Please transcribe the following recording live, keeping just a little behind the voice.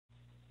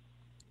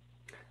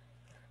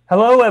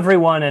Hello,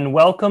 everyone, and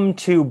welcome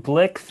to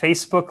BLICK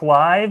Facebook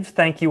Live.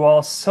 Thank you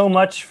all so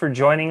much for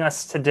joining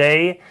us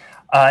today.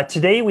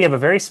 Today, we have a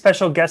very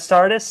special guest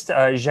artist.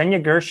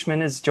 Zhenya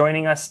Gershman is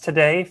joining us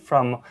today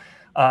from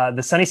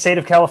the sunny state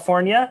of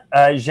California.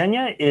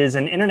 Zhenya is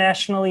an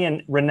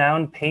internationally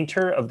renowned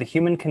painter of the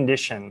human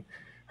condition.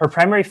 Her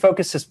primary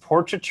focus is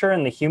portraiture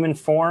and the human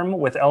form,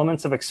 with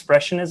elements of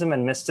expressionism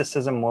and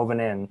mysticism woven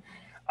in.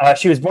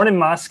 She was born in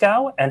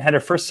Moscow and had her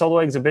first solo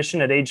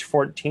exhibition at age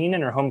 14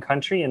 in her home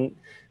country, and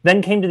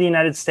then came to the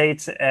United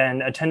States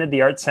and attended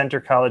the Art Center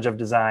College of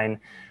Design,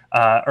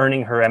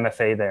 earning her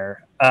MFA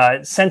there.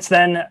 Since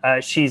then,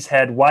 she's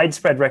had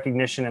widespread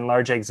recognition in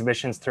large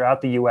exhibitions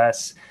throughout the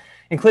U.S.,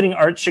 including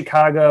Art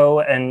Chicago,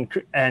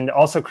 and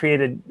also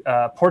created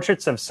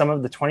portraits of some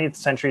of the 20th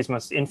century's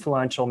most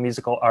influential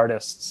musical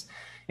artists,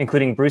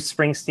 including Bruce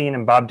Springsteen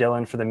and Bob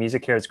Dylan for the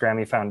MusiCares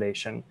Grammy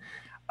Foundation.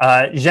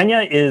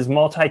 Zhenya is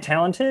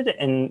multi-talented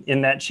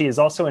in that she is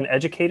also an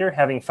educator,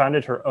 having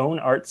founded her own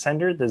art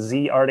center, the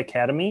Z Art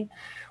Academy,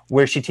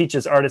 where she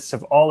teaches artists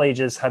of all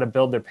ages how to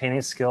build their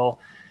painting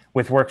skill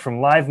with work from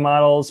live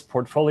models,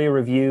 portfolio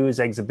reviews,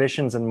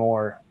 exhibitions, and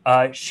more.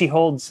 She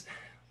holds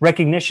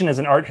recognition as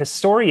an art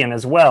historian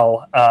as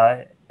well,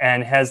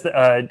 and has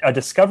a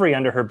discovery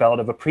under her belt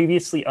of a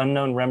previously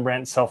unknown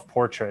Rembrandt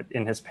self-portrait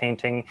in his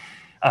painting,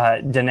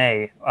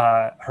 Danae,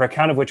 her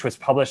account of which was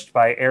published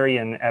by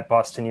Arion at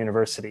Boston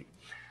University.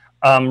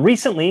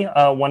 Recently,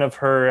 one of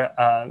her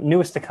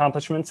newest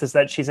accomplishments is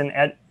that she's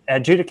an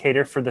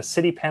adjudicator for the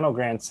City Panel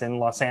Grants in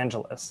Los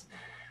Angeles.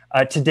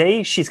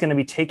 Today, she's going to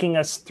be taking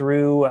us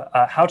through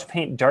how to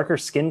paint darker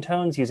skin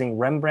tones using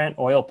Rembrandt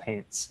oil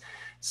paints.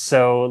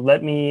 So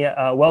let me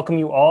welcome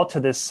you all to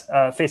this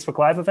Facebook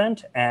Live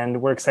event, and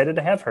we're excited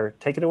to have her.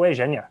 Take it away,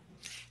 Zhenya.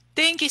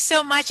 Thank you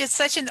so much. It's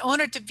such an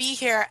honor to be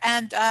here.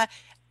 And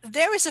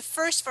there is a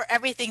first for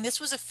everything. This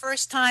was the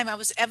first time I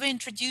was ever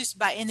introduced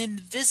by an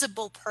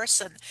invisible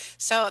person.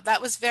 So that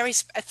was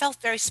it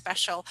felt very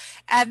special.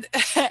 And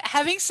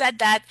having said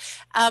that,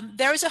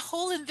 there is a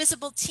whole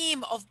invisible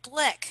team of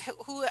BLICK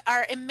who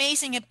are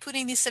amazing at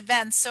putting these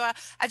events. So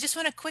I just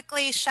want to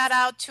quickly shout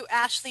out to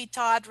Ashley,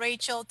 Todd,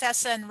 Rachel,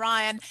 Tessa, and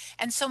Ryan,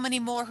 and so many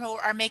more who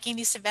are making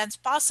these events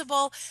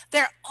possible.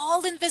 They're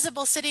all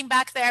invisible sitting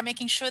back there,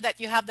 making sure that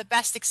you have the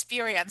best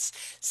experience.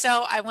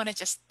 So I want to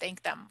just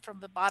thank them from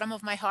the bottom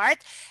of my heart.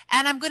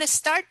 And I'm going to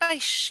start by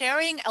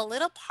sharing a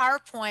little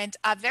PowerPoint.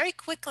 Very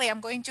quickly,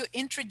 I'm going to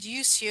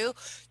introduce you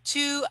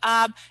to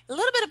a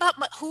little bit about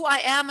who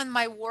I am and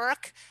my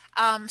work,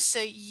 so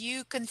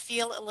you can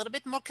feel a little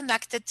bit more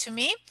connected to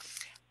me.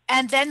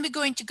 And then we're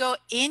going to go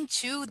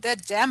into the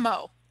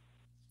demo.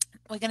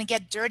 We're going to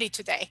get dirty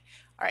today.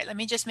 All right, let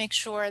me just make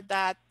sure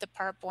that the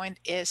PowerPoint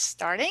is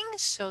starting.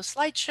 So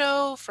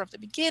slideshow from the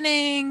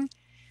beginning.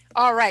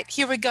 All right,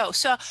 here we go.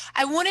 So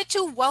I wanted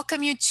to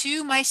welcome you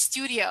to my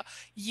studio.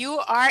 You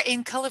are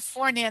in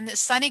California, in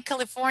sunny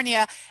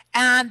California,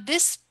 and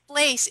this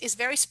place is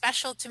very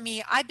special to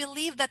me. I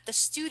believe that the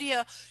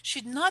studio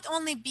should not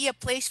only be a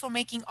place for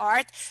making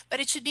art, but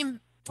it should be a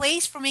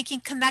place for making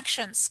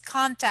connections,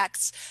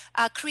 contacts,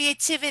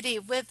 creativity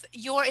with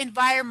your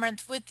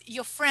environment, with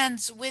your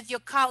friends, with your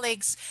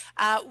colleagues,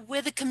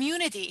 with the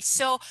community.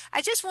 So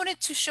I just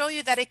wanted to show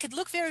you that it could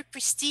look very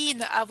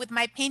pristine with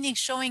my painting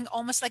showing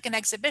almost like an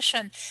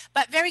exhibition,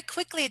 but very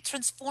quickly it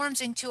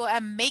transforms into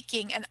an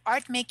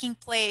art making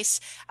place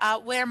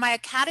where my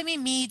academy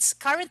meets.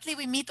 Currently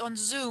we meet on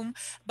Zoom,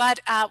 but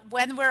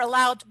when we're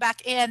allowed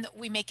back in,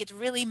 we make it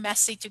really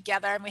messy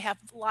together and we have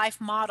live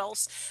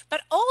models.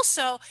 But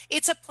also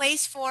it's a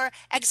place for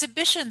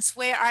exhibitions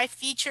where I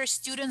feature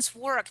students'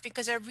 work,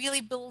 because I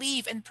really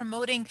believe in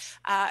promoting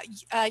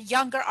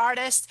younger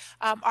artists,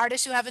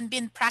 artists who haven't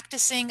been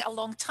practicing a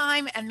long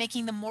time, and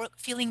making them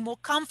feeling more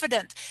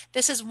confident.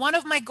 This is one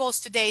of my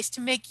goals today, is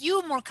to make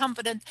you more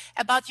confident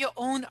about your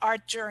own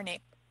art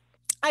journey.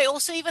 I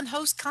also even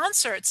host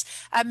concerts,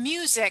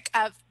 music,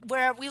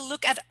 where we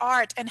look at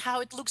art and how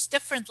it looks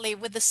differently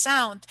with the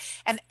sound.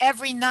 And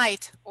every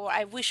night, or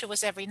I wish it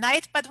was every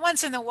night, but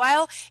once in a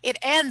while, it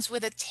ends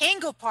with a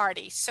tango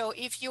party. So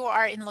if you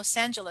are in Los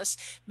Angeles,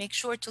 make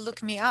sure to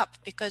look me up,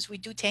 because we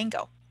do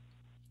tango.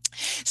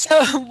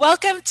 So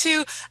welcome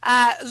to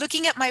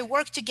looking at my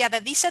work together.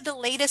 These are the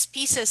latest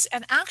pieces.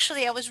 And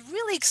actually, I was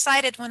really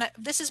excited when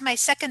this is my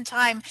second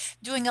time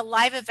doing a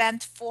live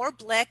event for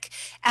BLICK.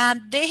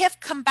 And they have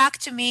come back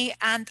to me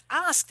and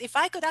asked if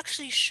I could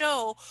actually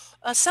show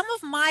some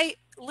of my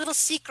little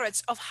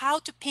secrets of how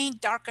to paint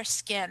darker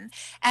skin.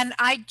 And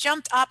I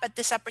jumped up at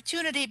this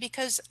opportunity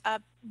because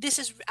this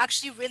is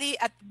actually really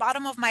at the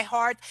bottom of my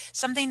heart,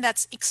 something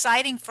that's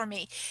exciting for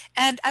me.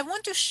 And I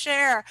want to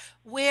share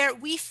where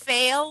we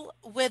fail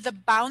with the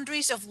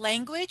boundaries of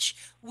language,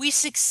 we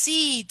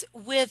succeed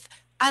with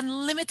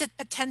unlimited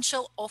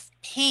potential of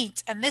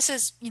paint. And this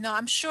is,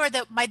 I'm sure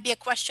that might be a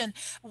question.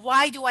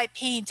 Why do I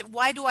paint?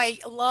 Why do I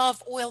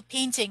love oil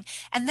painting?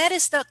 And that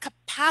is the capacity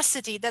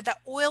capacity that the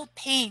oil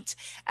paint,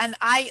 and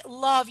I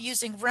love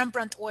using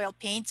Rembrandt oil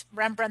paint,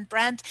 Rembrandt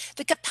brand,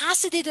 the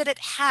capacity that it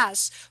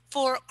has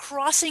for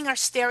crossing our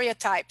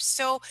stereotypes.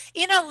 So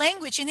in our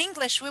language, in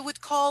English, we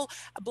would call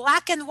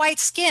black and white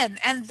skin,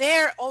 and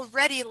there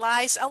already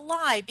lies a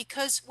lie,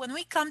 because when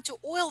we come to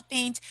oil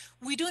paint,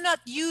 we do not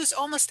use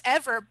almost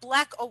ever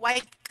black or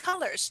white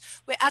colors.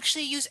 We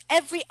actually use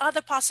every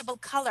other possible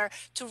color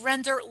to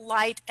render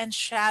light and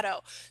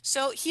shadow.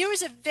 So here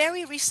is a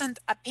very recent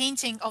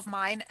painting of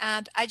mine,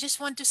 and I just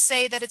want to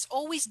say that it's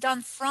always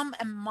done from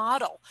a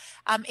model.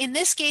 In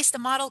this case, the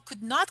model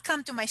could not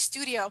come to my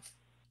studio.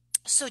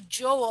 So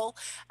Joel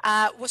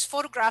was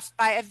photographed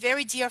by a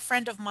very dear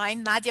friend of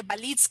mine, Nadia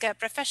Balitska, a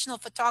professional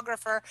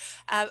photographer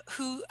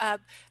who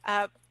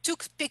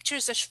took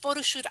pictures, a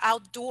photo shoot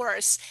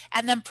outdoors,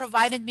 and then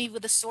provided me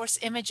with the source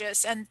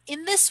images. And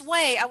in this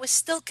way, I was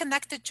still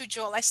connected to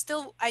Joel.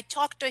 I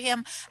talked to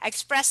him, I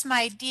expressed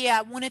my idea,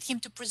 I wanted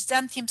him to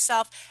present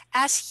himself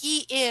as he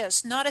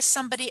is, not as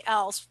somebody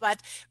else,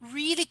 but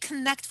really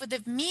connect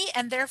with me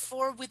and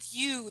therefore with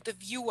you, the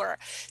viewer.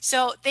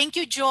 So thank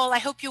you, Joel. I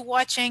hope you're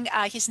watching.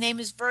 His name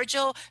is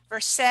Virgil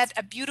Verset,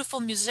 a beautiful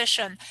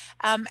musician.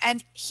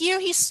 And here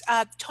he's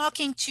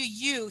talking to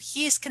you.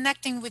 He is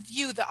connecting with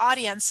you, the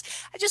audience.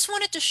 I just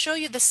wanted to show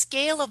you the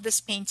scale of this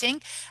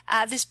painting.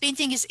 This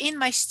painting is in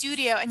my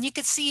studio, and you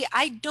can see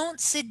I don't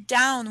sit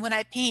down when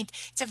I paint.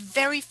 It's a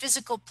very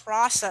physical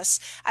process.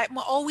 I'm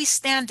always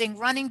standing,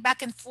 running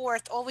back and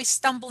forth, always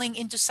stumbling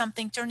into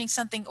something, turning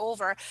something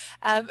over.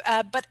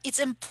 But it's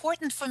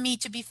important for me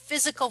to be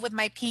physical with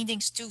my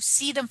paintings, to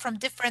see them from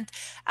different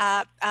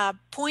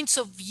points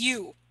of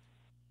view.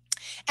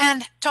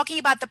 And talking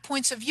about the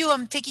points of view,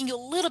 I'm taking you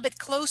a little bit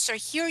closer.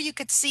 Here you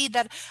could see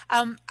that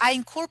I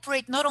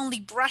incorporate not only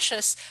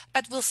brushes,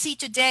 but we'll see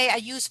today I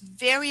use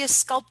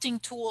various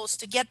sculpting tools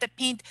to get the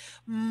paint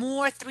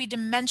more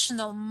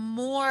three-dimensional,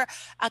 more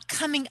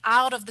coming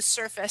out of the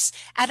surface,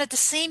 and at the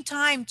same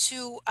time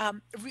to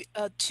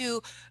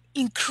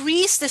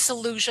increase this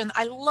illusion,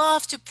 I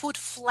love to put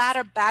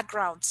flatter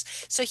backgrounds.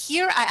 So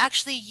here I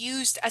actually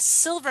used a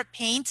silver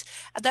paint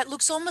that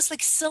looks almost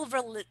like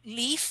silver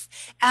leaf,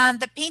 and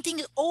the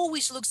painting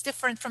always looks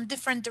different from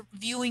different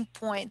viewing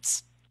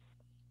points.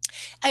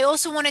 I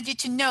also wanted you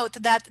to note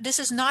that this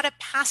is not a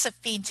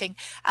passive painting.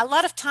 A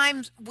lot of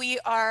times we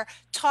are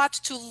taught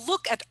to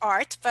look at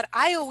art, but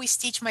I always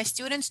teach my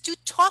students to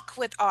talk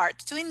with art,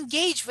 to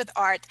engage with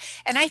art.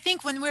 And I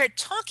think when we're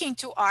talking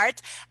to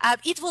art,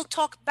 it will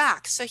talk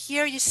back. So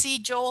here you see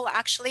Joel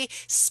actually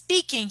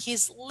speaking.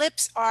 His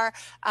lips are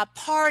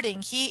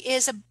parting. He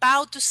is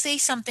about to say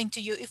something to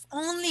you. If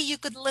only you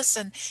could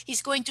listen,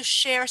 he's going to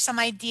share some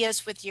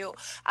ideas with you.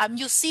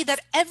 You'll see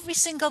that every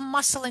single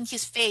muscle in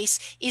his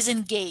face is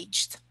engaged.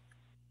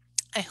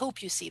 I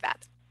hope you see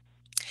that.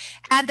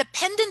 And the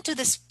pendant to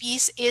this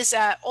piece is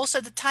also,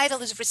 the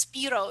title is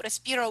Respiro,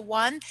 Respiro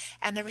 1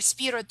 and the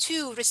Respiro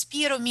 2.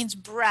 Respiro means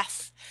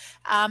breath.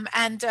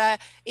 And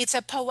it's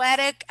a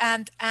poetic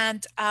and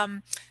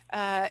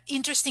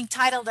interesting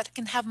title that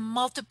can have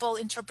multiple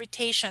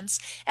interpretations.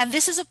 And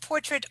this is a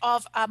portrait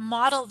of a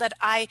model that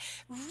I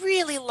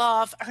really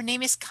love. Her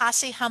name is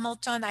Cassie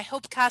Hamilton. I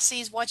hope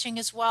Cassie is watching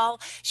as well.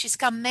 She's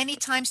come many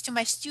times to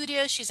my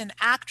studio. She's an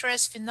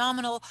actress,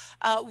 phenomenal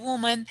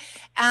woman.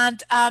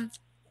 And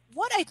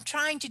what I'm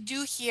trying to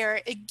do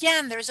here,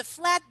 again, there's a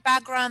flat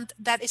background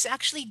that is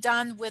actually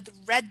done with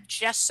red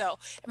gesso.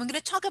 And I'm going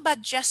to talk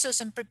about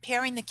gessos and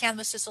preparing the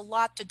canvases a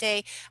lot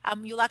today.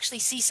 You'll actually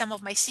see some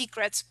of my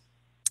secrets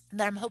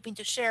that I'm hoping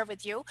to share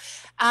with you.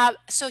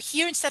 So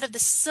here, instead of the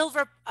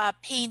silver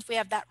paint, we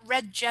have that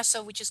red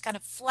gesso, which is kind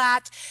of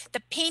flat.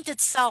 The paint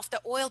itself,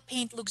 the oil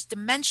paint, looks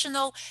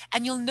dimensional.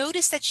 And you'll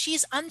notice that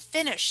she's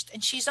unfinished,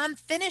 and she's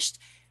unfinished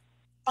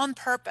on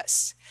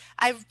purpose.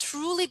 I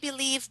truly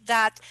believe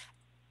that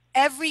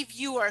every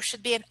viewer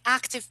should be an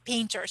active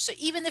painter. So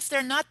even if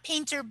they're not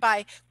painter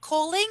by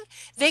calling,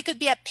 they could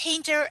be a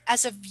painter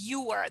as a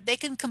viewer. They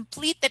can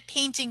complete the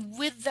painting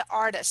with the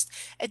artist.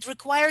 It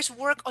requires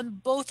work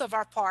on both of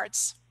our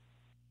parts.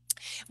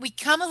 We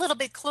come a little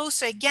bit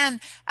closer.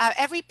 Again,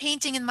 every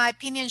painting, in my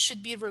opinion,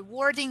 should be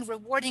rewarding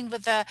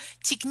with the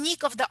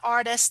technique of the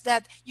artist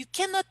that you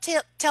cannot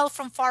tell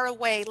from far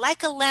away,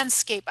 like a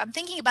landscape. I'm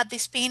thinking about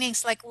these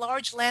paintings like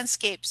large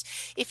landscapes.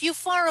 If you're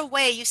far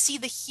away, you see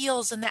the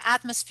hills and the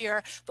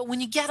atmosphere, but when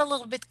you get a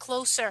little bit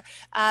closer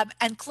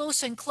and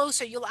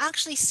closer, you'll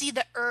actually see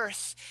the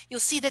earth. You'll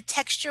see the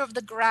texture of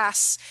the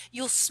grass.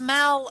 You'll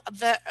smell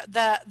the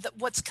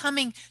what's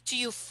coming to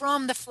you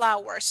from the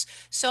flowers.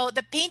 So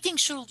the painting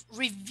should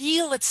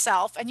reveal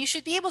itself, and you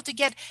should be able to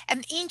get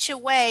an inch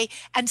away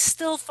and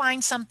still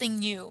find something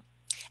new.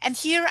 And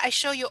here I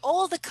show you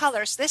all the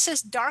colors. This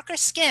is darker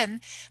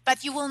skin,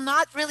 but you will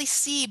not really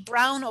see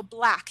brown or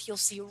black. You'll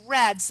see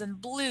reds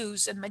and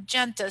blues and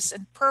magentas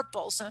and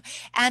purples,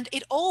 and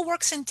it all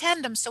works in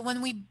tandem. So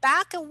when we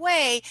back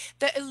away,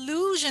 the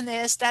illusion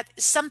is that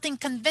something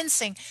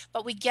convincing,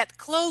 but we get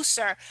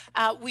closer,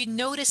 we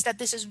notice that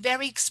this is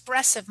very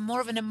expressive,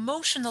 more of an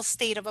emotional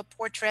state of a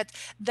portrait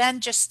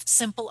than just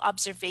simple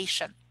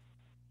observation.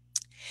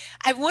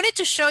 I wanted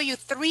to show you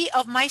three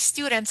of my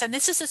students, and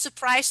this is a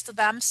surprise to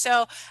them.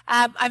 So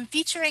I'm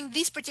featuring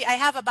these I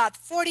have about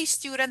 40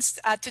 students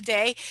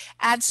today,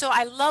 and so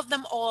I love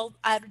them all.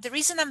 The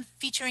reason I'm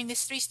featuring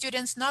these three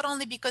students, not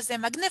only because they're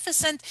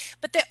magnificent,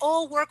 but they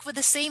all work with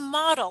the same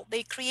model.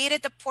 They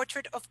created the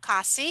portrait of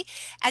Cassie,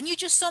 and you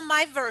just saw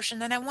my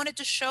version, and I wanted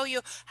to show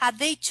you how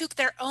they took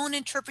their own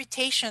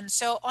interpretation.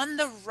 So on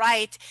the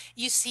right,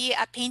 you see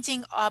a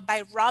painting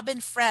by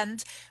Robin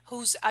Friend,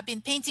 who's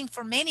been painting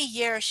for many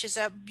years. She's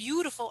a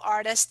beautiful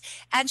artist,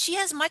 and she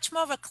has much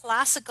more of a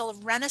classical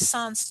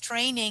Renaissance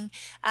training.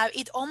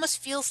 It almost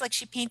feels like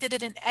she painted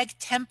it in egg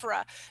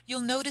tempera.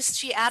 You'll notice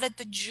she added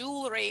the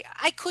jewelry.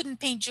 I couldn't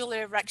paint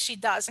jewelry like she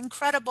does.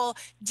 Incredible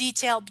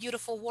detail,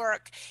 beautiful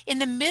work. In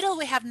the middle,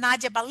 we have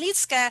Nadia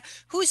Balitska,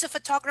 who's a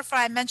photographer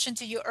I mentioned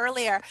to you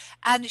earlier,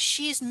 and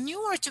she's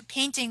newer to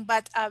painting,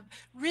 but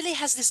really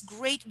has this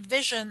great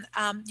vision.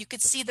 You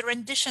could see the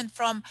rendition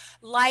from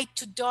light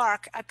to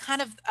dark, a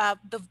kind of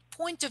the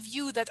point of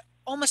view that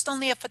almost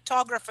only a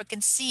photographer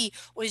can see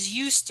or is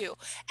used to.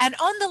 And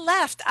on the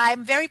left,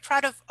 I'm very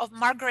proud of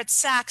Margaret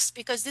Sachs,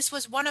 because this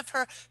was one of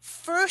her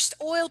first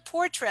oil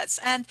portraits,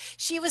 and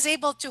she was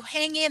able to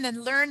hang in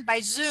and learn by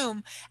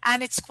Zoom,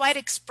 and it's quite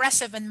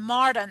expressive and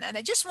modern. And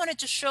I just wanted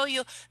to show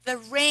you the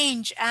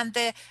range and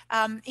the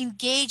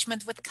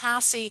engagement with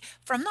Cassie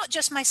from not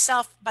just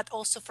myself, but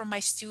also from my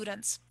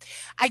students.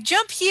 I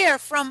jump here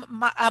from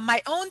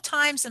my own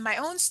times and my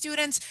own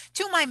students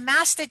to my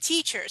master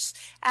teachers,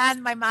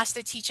 and my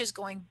master teachers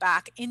going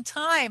back in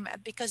time,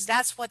 because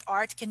that's what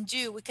art can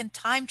do. We can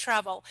time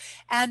travel.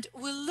 And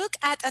we look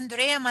at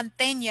Andrea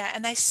Mantegna,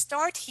 and I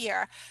start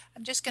here.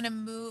 I'm just going to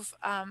move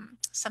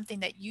something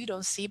that you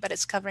don't see, but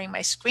it's covering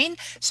my screen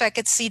so I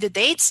could see the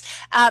dates.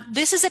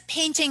 This is a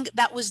painting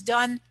that was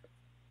done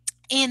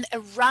in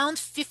around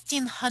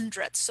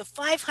 1500, so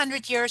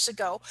 500 years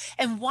ago.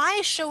 And why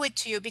I show it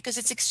to you, because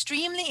it's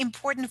extremely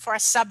important for our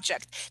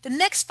subject. The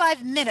next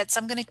 5 minutes,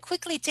 I'm going to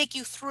quickly take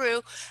you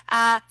through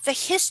the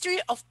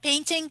history of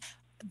painting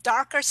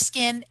darker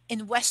skin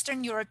in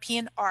Western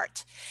European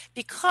art.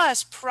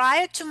 Because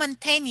prior to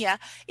Mantegna,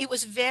 it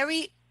was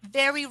very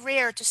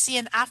rare to see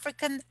an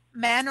African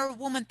man or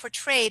woman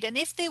portrayed. And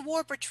if they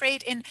were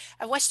portrayed in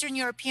a Western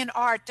European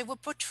art, they were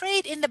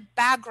portrayed in the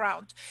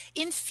background,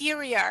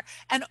 inferior,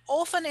 and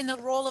often in the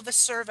role of a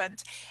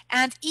servant.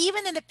 And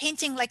even in a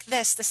painting like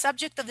this, the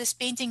subject of this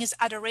painting is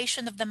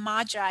Adoration of the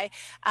Magi,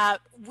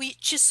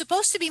 which is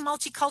supposed to be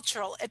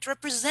multicultural. It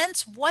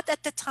represents what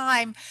at the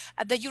time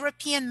the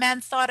European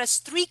man thought as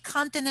three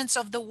continents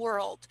of the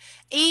world: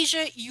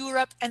 Asia,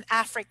 Europe, and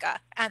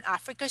Africa. And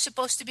Africa is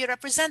supposed to be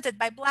represented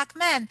by black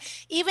men.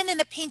 Even in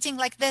a painting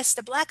like this,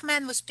 the black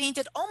man was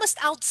painted almost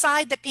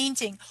outside the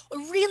painting, a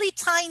really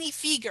tiny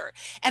figure.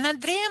 And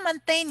Andrea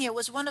Mantegna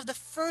was one of the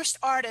first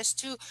artists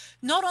to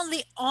not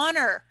only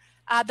honor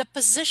the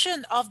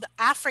position of the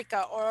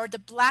Africa or the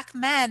black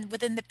man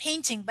within the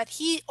painting, but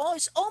he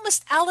is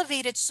almost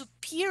elevated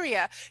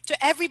superior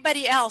to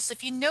everybody else.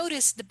 If you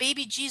notice, the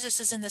baby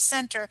Jesus is in the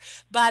center,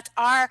 but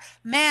our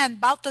man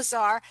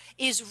Balthazar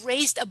is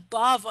raised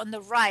above on the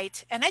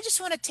right. And I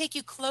just want to take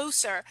you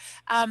closer.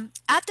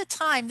 At the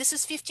time, this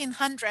is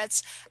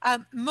 1500s,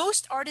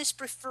 most artists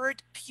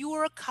preferred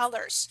pure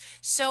colors.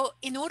 So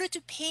in order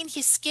to paint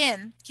his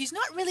skin, he's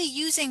not really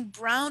using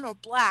brown or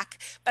black,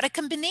 but a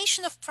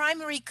combination of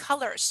primary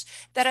colors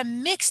that are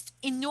mixed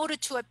in order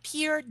to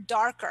appear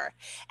darker.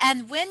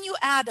 And when you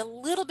add a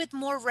little bit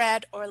more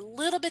red or a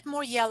little bit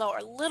more yellow or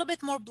a little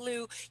bit more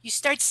blue, you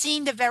start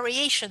seeing the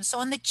variation. So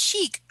on the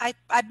cheek, I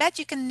bet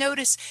you can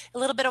notice a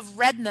little bit of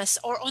redness,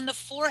 or on the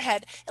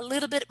forehead, a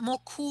little bit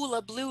more cool,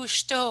 a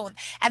bluish tone.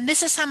 And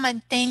this is how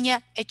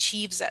Mantegna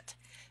achieves it.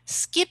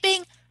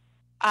 Skipping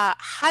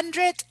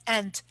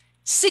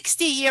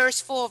 160 years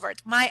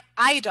forward, my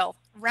idol,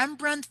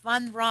 Rembrandt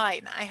van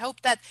Rijn. I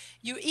hope that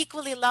you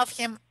equally love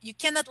him. You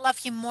cannot love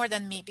him more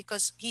than me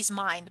because he's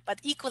mine, but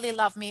equally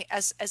love me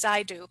as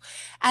I do.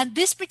 And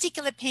this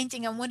particular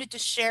painting I wanted to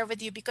share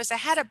with you because I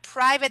had a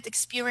private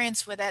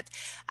experience with it.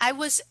 I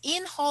was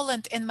in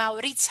Holland in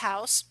Maurits'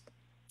 house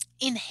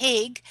in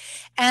Hague.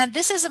 And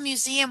this is a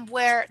museum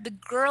where the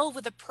girl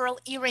with the pearl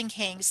earring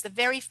hangs, the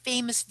very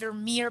famous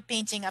Vermeer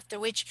painting, after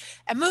which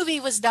a movie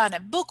was done, a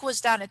book was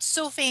done. It's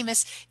so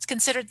famous, it's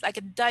considered like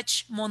a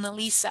Dutch Mona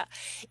Lisa.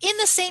 In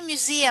the same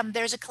museum,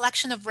 there's a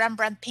collection of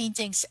Rembrandt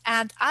paintings.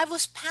 And I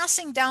was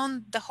passing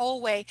down the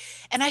hallway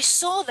and I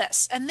saw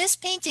this. And this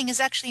painting is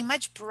actually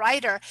much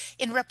brighter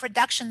in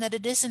reproduction than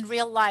it is in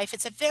real life.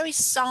 It's a very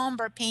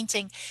somber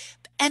painting.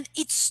 And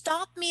it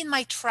stopped me in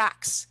my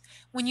tracks.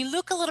 When you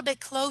look a little bit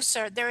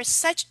closer, there is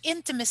such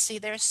intimacy,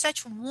 there is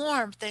such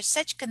warmth, there's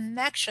such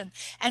connection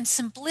and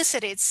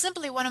simplicity. It's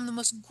simply one of the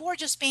most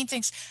gorgeous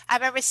paintings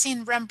I've ever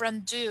seen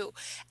Rembrandt do.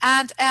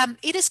 And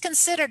it is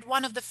considered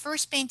one of the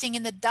first painting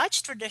in the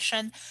Dutch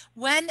tradition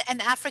when an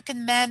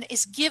African man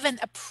is given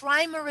a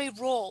primary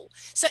role.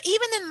 So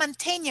even in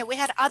Mantegna, we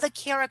had other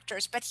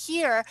characters, but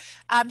here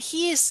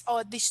he is,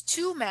 or these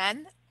two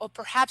men, or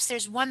perhaps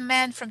there's one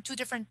man from two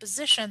different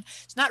positions.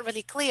 It's not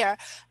really clear.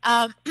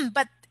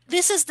 But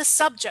this is the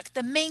subject,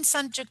 the main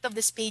subject of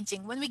this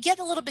painting. When we get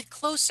a little bit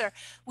closer,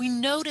 we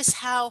notice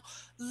how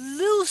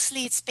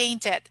loosely it's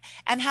painted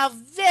and how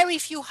very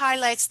few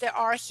highlights there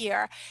are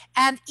here.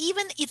 And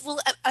even it will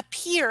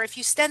appear if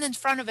you stand in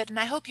front of it, and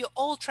I hope you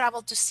all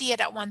traveled to see it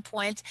at one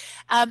point,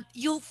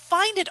 you'll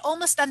find it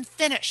almost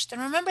unfinished.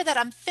 And remember that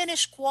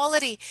unfinished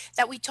quality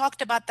that we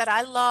talked about that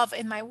I love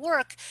in my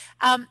work.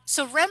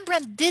 So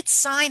Rembrandt did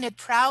sign it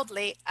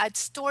proudly.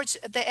 It's towards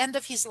the end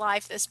of his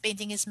life, this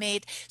painting is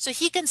made. So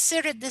he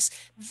considered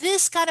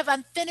this kind of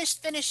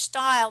unfinished finished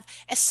style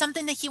as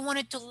something that he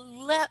wanted to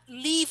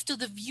leave to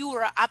the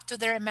viewer up to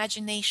their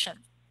imagination.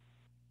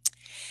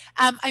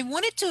 I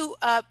wanted to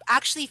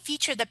actually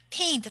feature the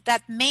paint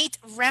that made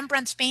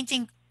Rembrandt's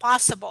painting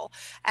possible.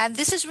 And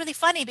this is really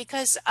funny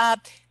because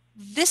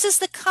this is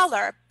the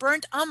color,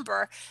 burnt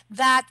umber,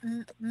 that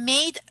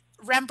made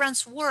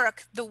Rembrandt's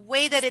work the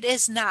way that it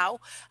is now,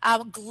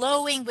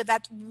 glowing with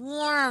that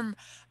warm,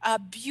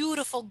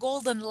 beautiful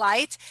golden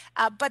light.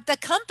 But the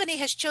company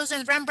has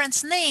chosen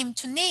Rembrandt's name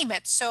to name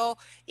it. So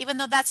even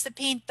though that's the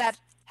paint that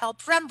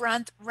helped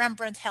Rembrandt,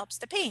 Rembrandt helps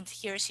the paint.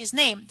 Here's his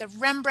name, the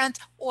Rembrandt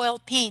oil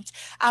paint.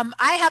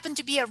 I happen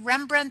to be a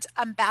Rembrandt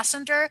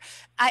ambassador.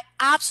 I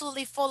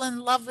absolutely fall in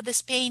love with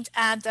this paint,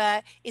 and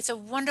it's a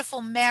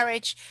wonderful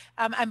marriage.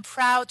 I'm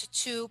proud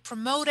to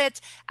promote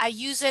it. I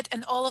use it,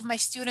 and all of my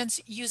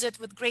students use it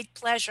with great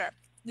pleasure.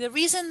 The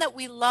reason that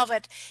we love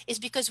it is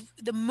because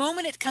the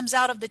moment it comes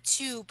out of the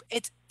tube,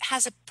 it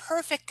has a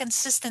perfect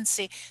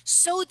consistency,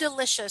 so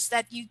delicious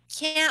that you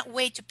can't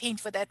wait to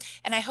paint with it.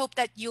 And I hope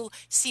that you'll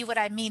see what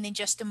I mean in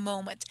just a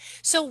moment.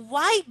 So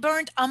why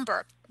burnt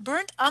umber?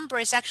 Burnt umber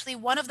is actually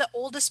one of the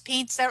oldest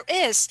paints there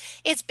is.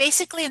 It's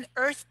basically an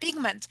earth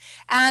pigment.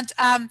 And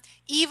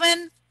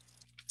even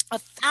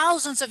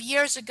thousands of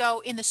years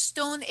ago in the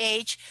Stone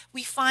Age,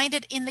 we find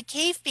it in the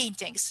cave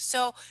paintings.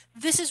 So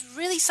this is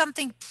really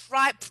something,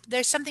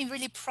 there's something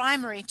really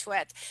primary to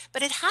it,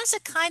 but it has a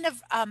kind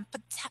of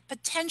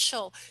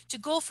potential to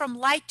go from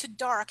light to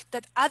dark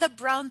that other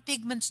brown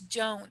pigments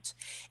don't.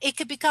 It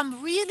could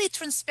become really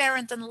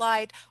transparent and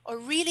light or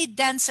really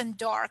dense and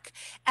dark.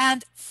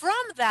 And from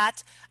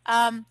that,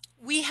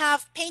 we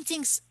have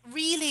paintings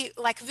really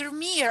like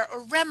Vermeer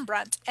or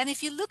Rembrandt. And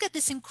if you look at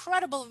this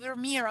incredible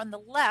Vermeer on the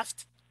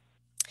left,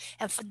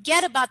 and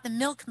forget about the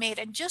milkmaid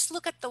and just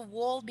look at the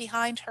wall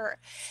behind her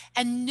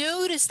and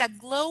notice that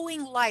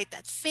glowing light,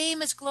 that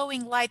famous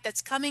glowing light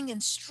that's coming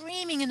and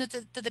streaming into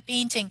the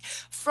painting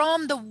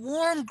from the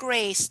warm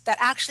grays that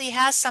actually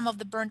has some of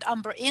the burnt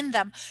umber in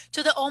them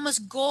to the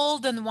almost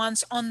golden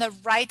ones on the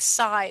right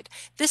side.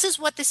 This is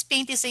what this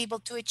paint is able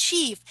to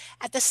achieve.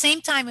 At the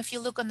same time, if you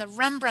look on the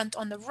Rembrandt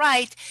on the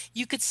right,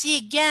 you could see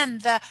again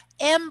the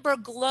amber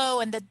glow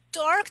and the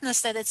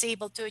darkness that it's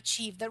able to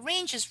achieve. The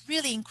range is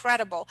really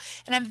incredible.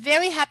 And I'm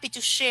very happy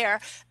to share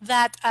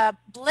that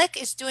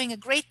BLICK is doing a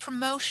great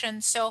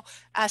promotion. So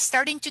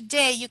starting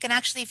today, you can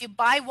actually, if you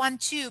buy one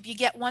tube, you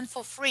get one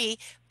for free.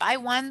 Buy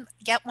one,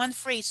 get one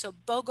free. So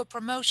BOGO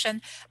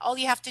promotion. All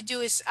you have to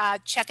do is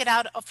check it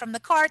out from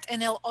the cart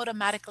and it'll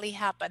automatically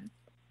happen.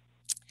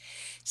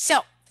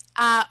 So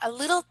a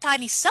little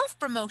tiny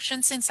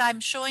self-promotion, since I'm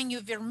showing you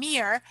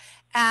Vermeer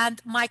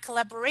and my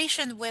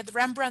collaboration with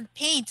Rembrandt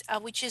Paint,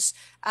 which is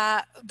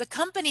the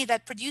company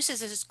that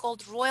produces it is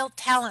called Royal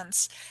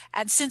Talents.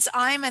 And since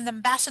I'm an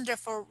ambassador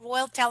for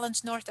Royal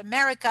Talents North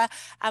America,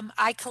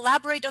 I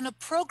collaborate on a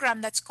program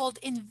that's called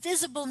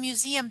Invisible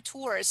Museum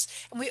Tours.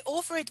 And we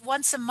offer it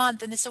once a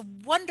month. And it's a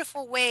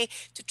wonderful way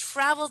to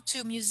travel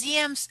to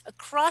museums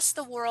across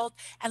the world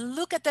and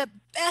look at the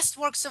best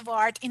works of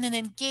art in an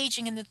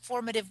engaging and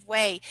informative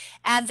way.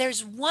 And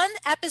there's one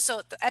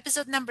episode,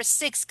 episode number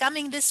 6,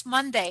 coming this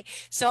Monday.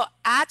 So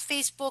at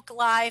Facebook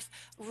Live,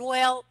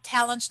 Royal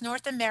Talents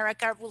North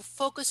America will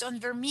focus on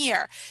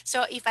Vermeer.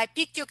 So if I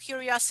piqued your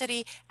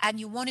curiosity and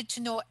you wanted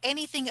to know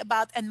anything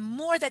about and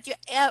more that you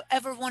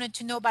ever wanted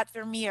to know about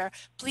Vermeer,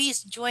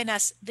 please join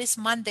us this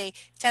Monday,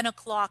 10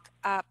 o'clock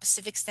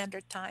Pacific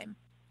Standard Time.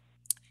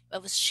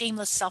 It was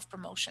shameless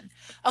self-promotion.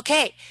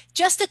 Okay,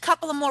 just a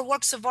couple of more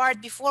works of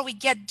art before we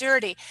get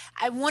dirty.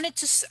 I wanted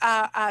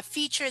to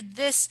feature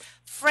this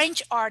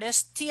French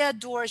artist,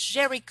 Théodore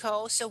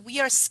Géricault. So we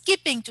are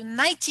skipping to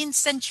 19th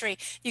century.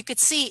 You could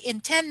see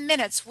in 10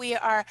 minutes, we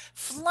are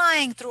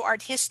flying through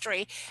art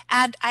history.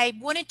 And I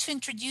wanted to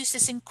introduce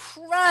this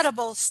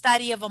incredible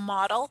study of a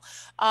model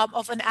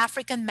of an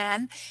African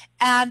man.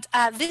 And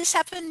this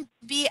happened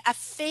to be a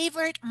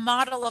favorite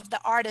model of the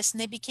artist,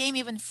 and they became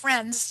even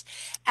friends.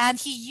 And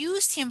he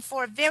used him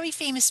for a very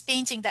famous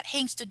painting that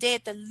hangs today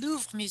at the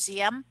Louvre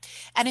Museum,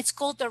 and it's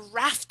called The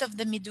Raft of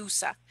the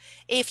Medusa.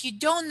 If you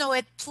don't know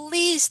it,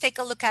 please take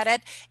a look at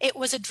it. It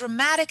was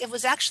it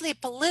was actually a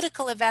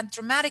political event,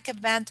 dramatic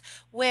event,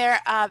 where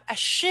a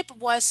ship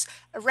was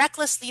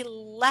recklessly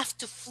left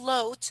to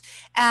float,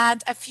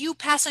 and a few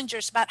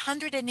passengers, about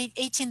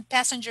 118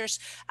 passengers,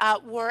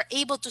 were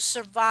able to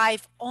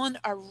survive on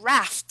a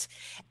raft.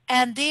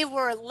 and they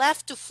were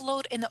left to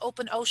float in the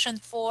open ocean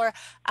for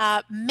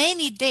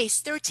many days,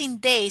 13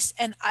 days,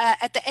 and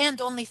at the end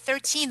only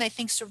 13 I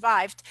think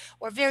survived,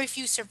 or very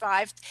few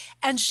survived.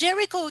 And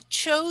Jericho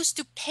chose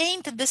to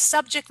paint the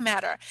subject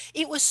matter.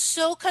 It was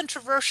so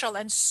controversial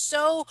and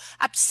so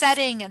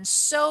upsetting, and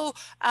so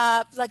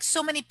like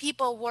so many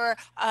people were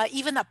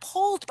even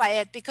appalled by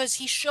it, because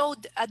he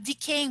showed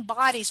decaying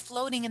bodies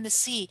floating in the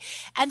sea.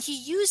 And he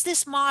used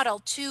this model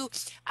to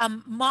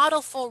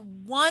model for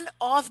one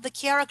of the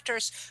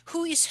characters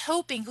who is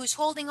hoping, who's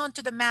holding on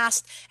to the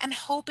mast and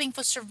hoping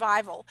for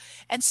survival.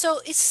 And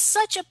so it's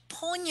such a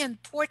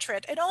poignant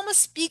portrait. It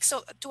almost speaks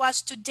to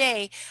us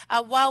today,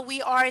 while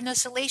we are in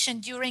isolation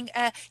during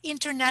an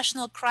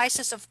international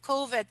crisis of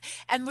COVID,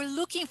 and we're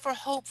looking for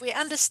hope. We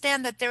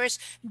understand that there is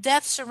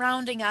death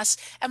surrounding us,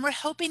 and we're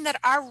hoping that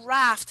our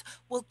raft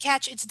will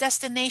catch its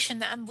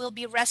destination and will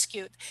be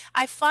rescued.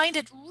 I find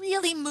it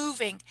really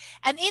moving.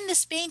 And in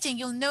this painting,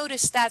 you'll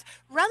notice that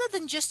rather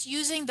than just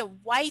using the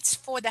whites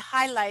for the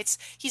highlights,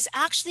 he's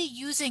actually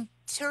using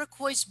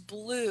turquoise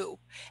blue.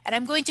 And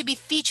I'm going to be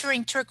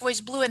featuring turquoise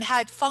blue and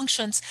how it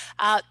functions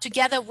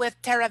together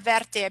with terra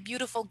verde, a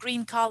beautiful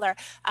green color,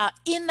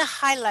 in the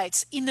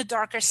highlights, in the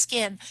darker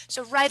skin.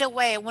 So right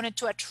away, I wanted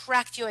to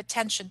attract your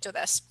attention to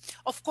this.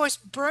 Of course,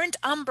 burnt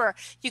umber,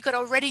 you could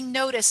already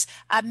notice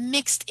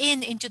mixed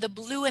into the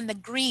blue and the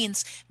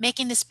greens,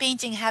 making this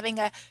painting having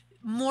a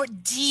more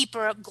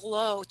deeper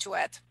glow to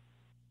it.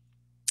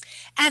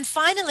 And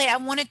finally, I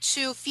wanted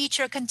to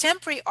feature a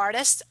contemporary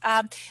artist.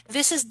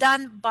 This is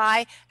done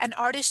by an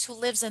artist who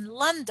lives in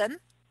London.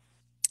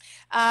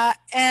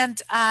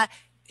 And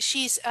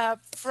she's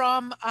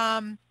from,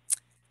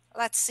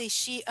 let's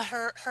see,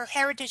 her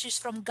heritage is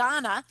from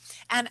Ghana,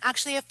 and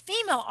actually a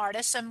female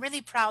artist. I'm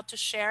really proud to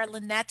share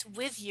Lynette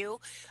with you.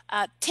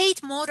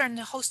 Tate Modern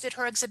hosted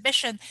her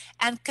exhibition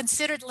and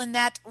considered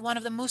Lynette one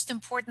of the most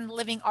important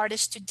living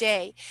artists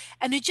today.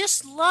 And I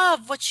just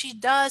love what she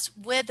does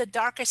with the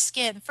darker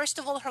skin. First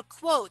of all, her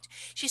quote,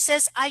 she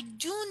says, "I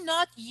do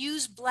not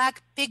use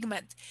black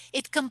pigment.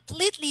 It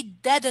completely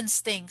deadens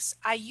things.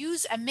 I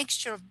use a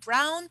mixture of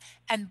brown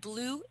and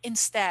blue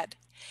instead."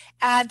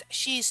 And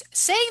she's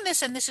saying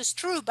this, and this is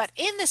true, but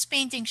in this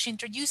painting, she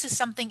introduces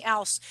something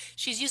else.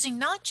 She's using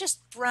not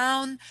just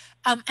brown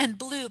and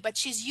blue, but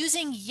she's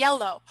using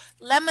yellow,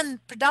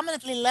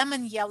 predominantly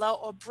lemon yellow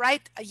or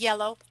bright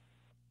yellow,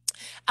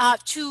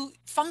 to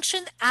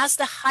function as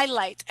the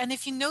highlight. And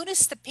if you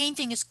notice, the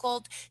painting is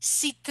called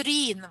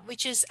citrine,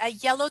 which is a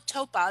yellow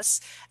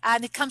topaz,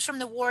 and it comes from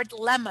the word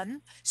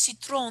lemon,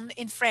 citron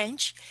in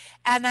French.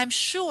 And I'm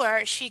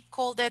sure she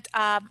called it,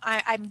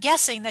 I'm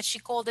guessing that she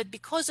called it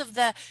because of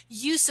the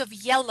use of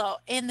yellow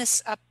in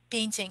this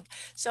painting.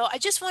 So I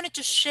just wanted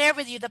to share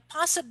with you the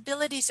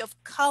possibilities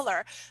of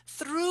color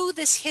through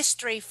this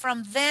history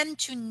from then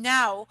to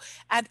now,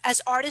 and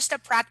as artists are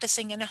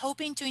practicing, and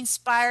hoping to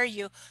inspire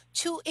you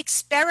to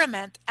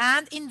experiment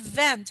and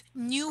invent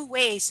new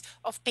ways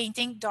of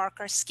painting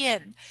darker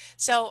skin.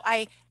 So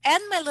I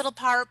end my little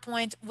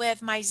PowerPoint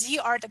with my Z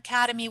Art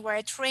Academy, where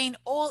I train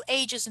all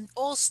ages and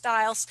all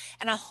styles,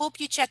 and I hope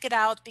you check it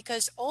out,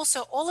 because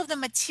also all of the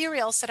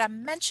materials that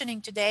I'm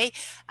mentioning today,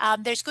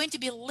 there's going to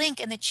be a link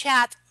in the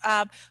chat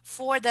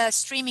for the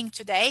streaming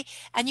today,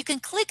 and you can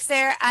click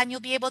there and you'll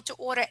be able to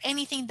order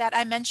anything that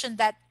I mentioned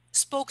that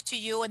spoke to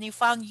you and you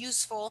found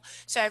useful.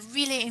 So I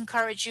really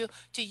encourage you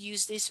to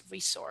use this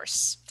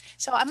resource.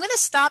 So I'm going to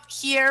stop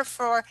here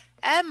for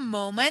a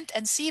moment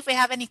and see if we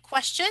have any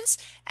questions,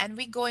 and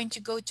we're going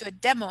to go to a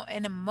demo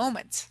in a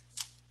moment.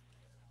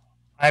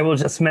 I will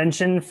just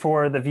mention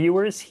for the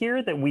viewers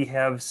here that we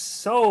have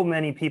so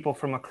many people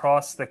from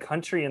across the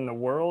country and the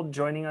world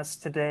joining us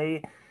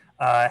today.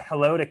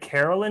 Hello to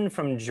Carolyn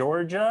from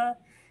Georgia.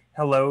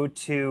 Hello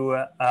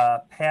to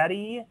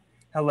Patty.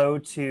 Hello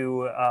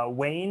to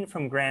Wayne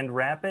from Grand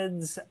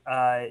Rapids.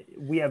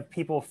 We have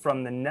people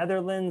from the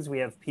Netherlands. We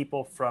have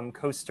people from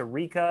Costa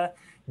Rica.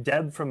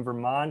 Deb from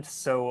Vermont.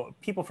 So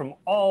people from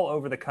all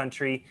over the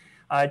country.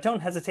 Don't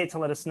hesitate to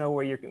let us know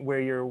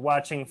where you're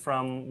watching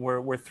from.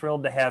 We're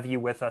thrilled to have you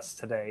with us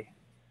today.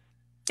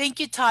 Thank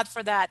you, Todd,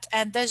 for that.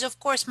 And there's, of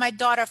course, my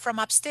daughter from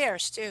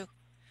upstairs, too.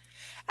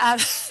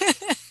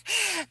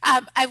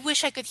 I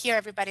wish I could hear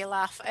everybody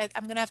laugh.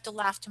 I'm going to have to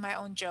laugh to my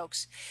own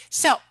jokes.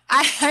 So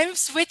I'm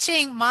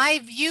switching my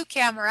view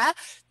camera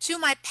to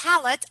my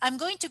palette. I'm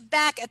going to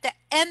back at the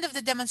end of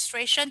the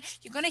demonstration.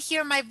 You're going to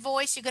hear my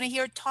voice. You're going to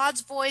hear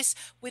Todd's voice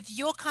with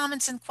your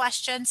comments and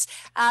questions.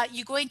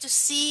 You're going to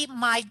see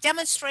my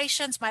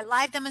demonstrations, my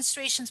live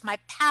demonstrations, my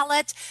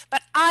palette,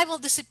 but I will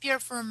disappear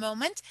for a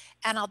moment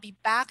and I'll be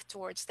back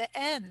towards the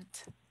end.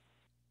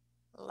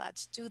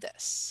 Let's do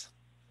this.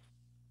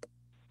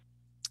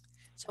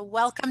 So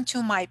welcome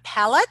to my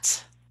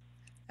palette.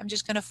 I'm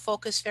just going to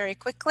focus very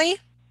quickly.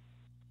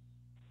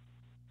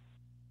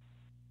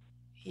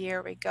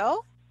 Here we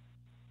go.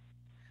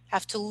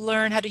 Have to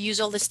learn how to use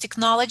all this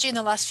technology in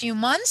the last few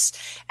months.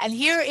 And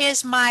here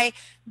is my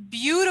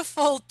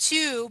beautiful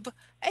tube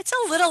It's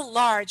a little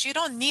large. You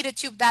don't need a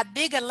tube that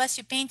big unless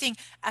you're painting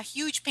a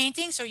huge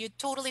painting, so you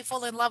totally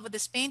fall in love with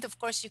this paint. Of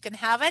course, you can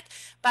have it,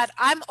 but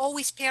I'm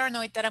always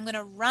paranoid that I'm going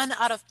to run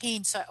out of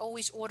paint, so I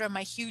always order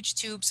my huge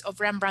tubes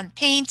of Rembrandt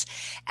paint.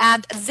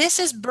 And this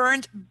is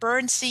burnt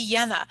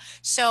sienna.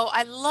 So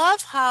I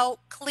love how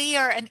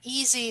clear and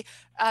easy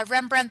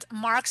Rembrandt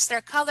marks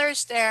their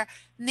colors. They're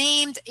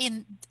named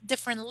in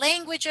different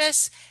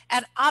languages,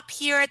 and up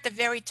here at the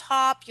very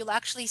top, you'll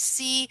actually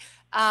see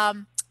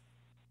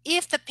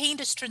if the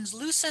paint is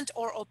translucent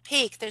or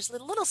opaque. There's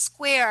a little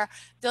square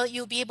that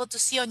you'll be able to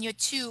see on your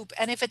tube.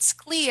 And if it's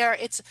clear,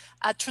 it's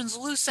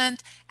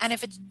translucent. And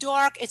if it's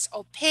dark, it's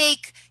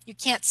opaque. You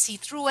can't see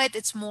through it.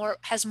 It's more,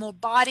 has more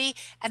body.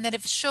 And then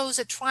if it shows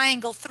a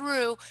triangle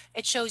through,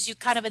 it shows you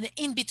kind of an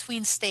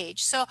in-between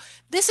stage. So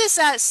this is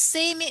a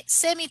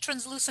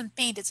semi-translucent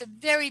paint. It's a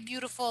very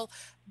beautiful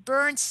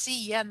burnt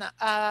sienna.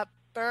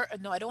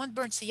 No, I don't want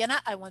burnt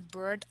sienna. I want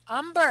burnt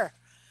umber.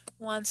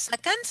 1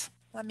 second.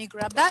 Let me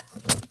grab that.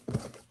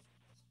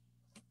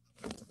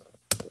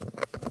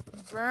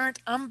 Burnt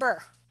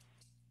umber.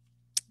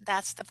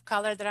 That's the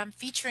color that I'm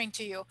featuring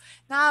to you.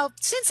 Now,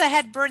 since I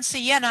had burnt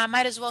sienna, I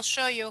might as well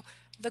show you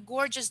the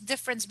gorgeous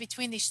difference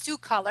between these two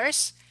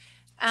colors.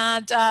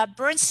 And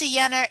burnt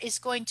sienna is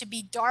going to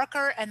be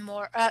darker and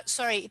more,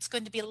 it's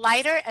going to be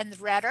lighter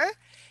and redder.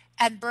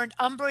 And burnt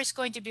umber is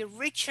going to be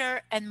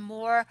richer and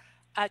more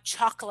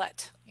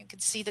chocolate. You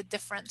can see the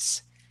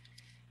difference.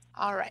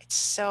 All right,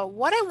 so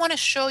what I want to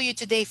show you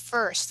today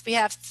first, we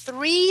have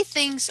 3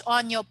 things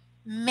on your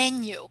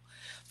menu.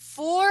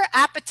 For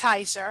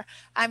appetizer,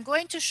 I'm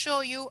going to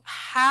show you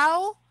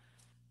how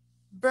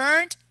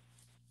burnt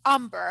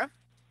umber,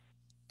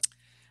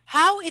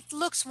 how it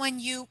looks when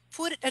you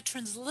put a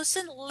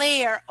translucent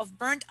layer of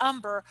burnt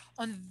umber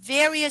on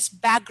various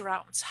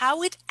backgrounds,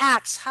 how it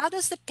acts, how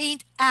does the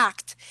paint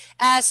act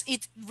as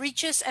it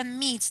reaches and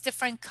meets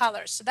different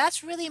colors. So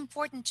that's really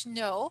important to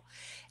know.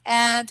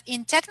 And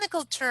in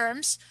technical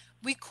terms,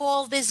 we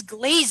call this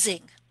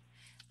glazing.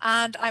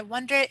 And I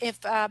wonder if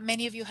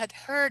many of you had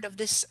heard of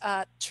this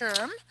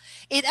term.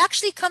 It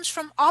actually comes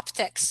from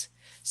optics.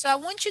 So I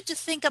want you to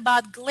think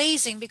about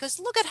glazing, because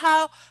look at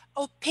how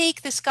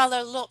opaque this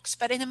color looks,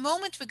 but in a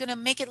moment we're going to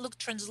make it look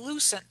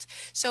translucent.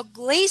 So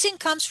glazing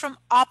comes from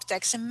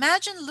optics.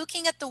 Imagine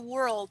looking at the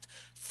world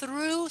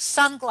through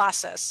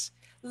sunglasses.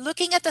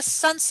 Looking at the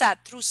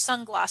sunset through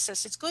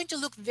sunglasses, it's going to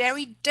look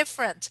very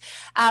different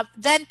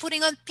than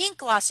putting on pink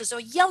glasses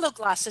or yellow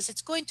glasses.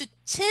 It's going to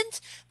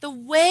tint the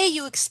way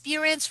you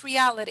experience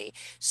reality.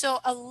 So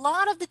a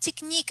lot of the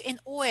technique in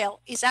oil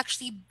is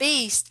actually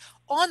based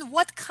on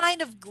what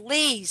kind of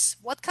glaze,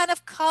 what kind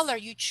of color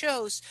you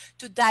chose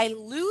to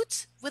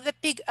dilute with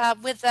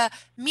the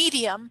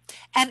medium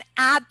and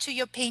add to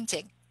your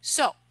painting.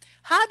 So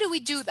how do we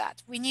do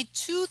that? We need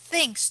 2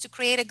 things to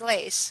create a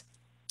glaze.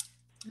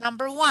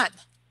 Number 1,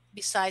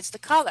 besides the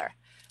color,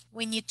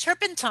 we need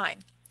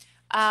turpentine.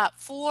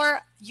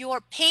 For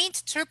your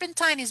paint,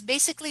 turpentine is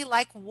basically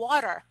like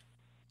water.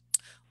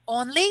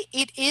 Only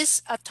it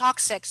is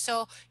toxic.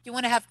 So you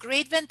want to have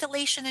great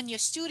ventilation in your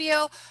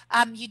studio.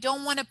 You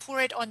don't want to pour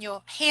it on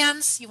your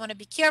hands. You want to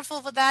be careful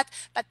with that.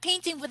 But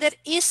painting with it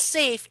is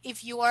safe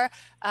if you are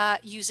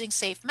using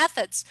safe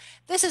methods.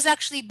 This is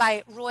actually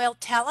by Royal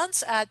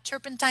Talents,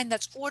 turpentine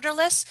that's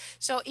odorless.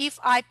 So if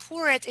I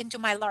pour it into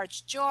my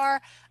large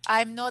jar,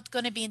 I'm not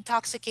going to be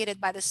intoxicated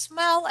by the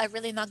smell. I'm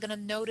really not going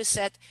to notice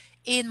it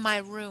in my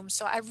room.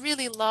 So I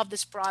really love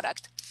this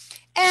product.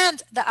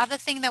 And the other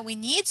thing that we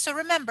need, so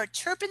remember,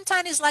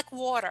 turpentine is like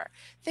water.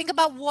 Think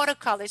about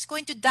watercolor. It's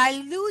going to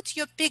dilute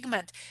your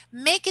pigment,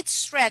 make it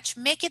stretch,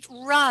 make it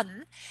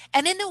run,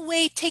 and in a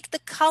way take the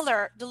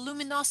color, the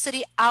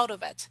luminosity out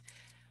of it.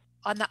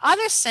 On the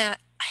other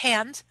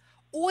hand,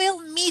 oil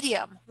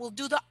medium will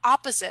do the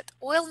opposite.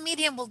 Oil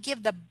medium will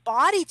give the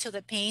body to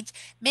the paint,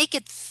 make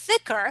it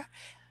thicker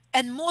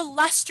and more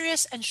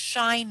lustrous and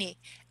shiny.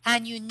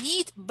 And you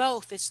need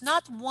both. It's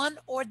not one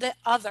or the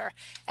other.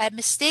 A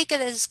mistake that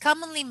is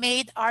commonly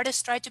made,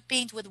 artists try to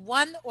paint with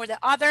one or the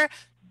other.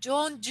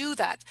 Don't do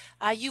that.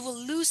 You will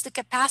lose the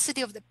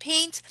capacity of the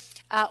paint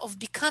of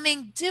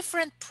becoming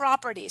different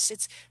properties.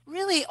 It's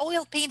really,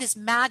 oil paint is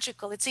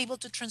magical. It's able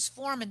to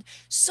transform in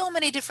so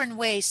many different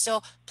ways.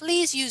 So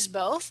please use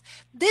both.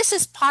 This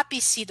is poppy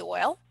seed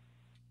oil.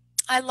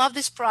 I love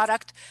this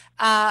product.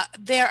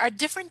 There are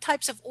different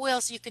types of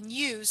oils you can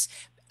use,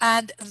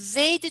 and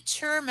they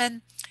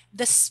determine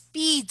the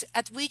speed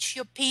at which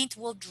your paint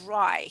will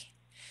dry.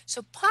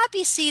 So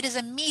poppy seed is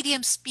a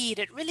medium speed.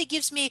 It really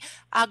gives me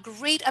a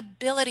great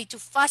ability to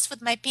fuss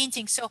with my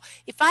painting. So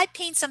if I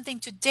paint something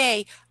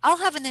today, I'll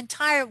have an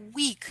entire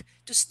week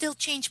to still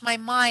change my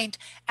mind,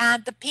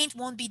 and the paint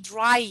won't be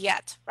dry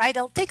yet, right?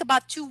 It'll take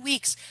about 2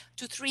 weeks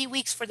to 3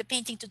 weeks for the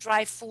painting to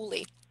dry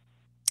fully.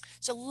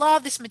 So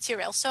love this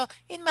material. So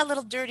in my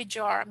little dirty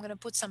jar, I'm going to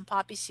put some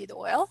poppy seed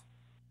oil.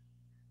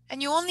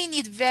 And you only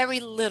need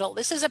very little.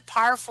 This is a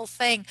powerful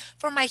thing.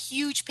 For my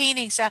huge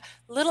paintings, a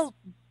little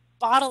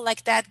bottle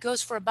like that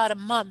goes for about a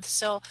month.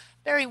 So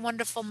very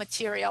wonderful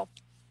material.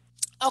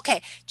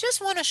 Okay,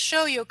 just want to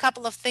show you a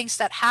couple of things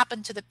that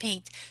happened to the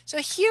paint. So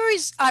here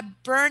is a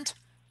burnt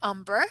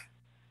umber.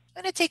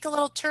 I'm going to take a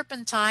little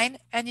turpentine,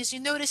 and as you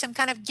notice, I'm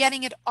kind of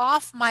getting it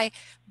off my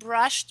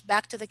brush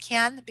back to the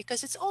can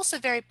because it's also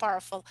very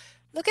powerful.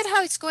 Look at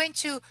how it's going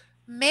to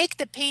make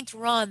the paint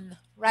run,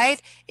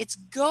 right? It's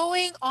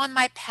going on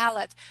my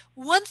palette.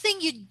 One thing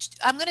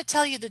I'm going to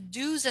tell you the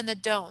do's and the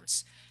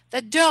don'ts.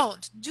 The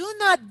do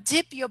not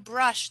dip your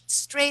brush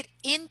straight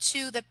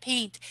into the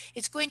paint.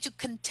 It's going to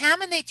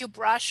contaminate your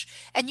brush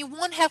and you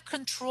won't have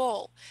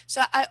control.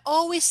 So I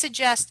always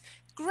suggest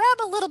grab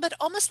a little bit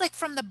almost like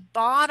from the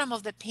bottom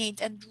of the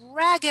paint and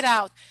drag it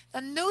out.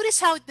 Now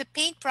notice how the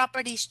paint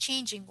property is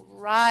changing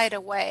right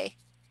away.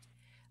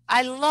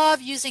 I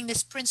love using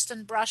these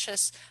Princeton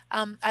brushes.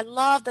 I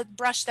love the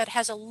brush that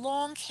has a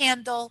long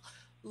handle,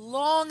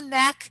 long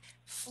neck,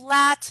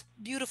 flat,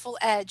 beautiful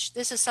edge.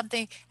 This is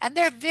something, and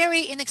they're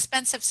very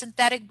inexpensive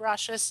synthetic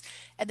brushes,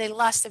 and they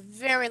last a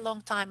very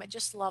long time. I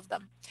just love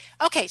them.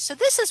 Okay, so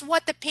this is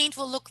what the paint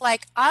will look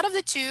like out of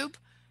the tube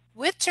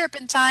with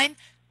turpentine.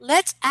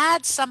 Let's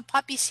add some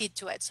poppy seed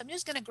to it. So I'm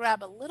just going to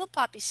grab a little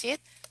poppy seed,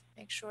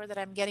 make sure that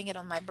I'm getting it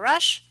on my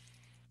brush,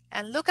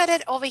 and look at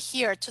it over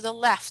here to the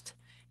left.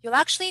 You'll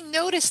actually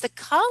notice the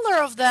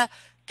color of the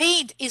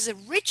paint is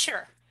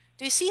richer.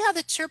 Do you see how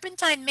the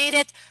turpentine made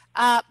it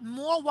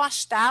more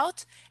washed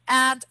out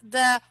and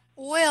the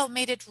oil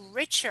made it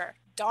richer,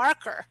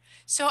 darker?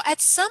 So at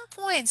some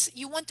points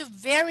you want to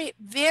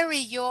vary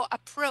your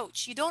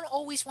approach. You don't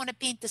always want to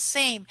paint the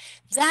same.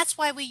 That's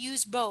why we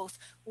use both.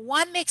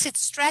 One makes it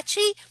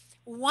stretchy,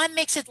 one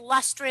makes it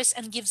lustrous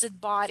and gives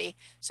it body.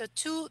 So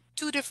two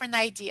different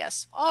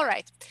ideas. All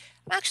right.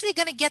 I'm actually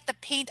going to get the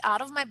paint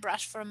out of my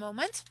brush for a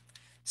moment.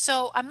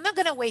 So I'm not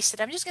going to waste it.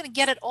 I'm just going to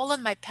get it all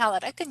on my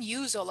palette. I can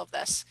use all of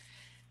this.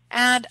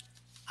 And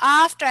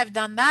after I've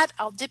done that,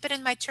 I'll dip it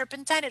in my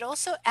turpentine. It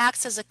also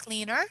acts as a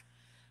cleaner.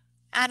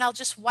 And I'll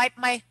just wipe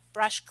my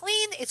brush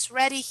clean. It's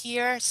ready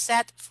here,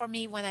 set for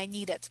me when I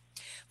need it.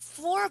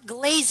 For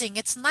glazing,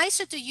 it's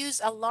nicer to use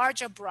a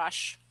larger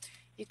brush.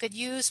 You could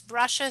use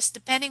brushes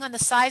depending on the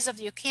size of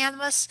your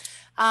canvas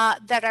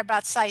that are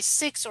about size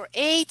 6 or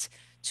 8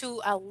 to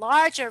a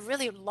larger,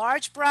 really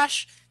large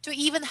brush to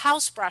even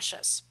house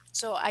brushes.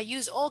 So I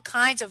use all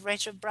kinds of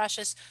range of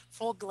brushes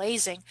for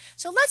glazing.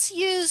 So let's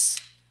use,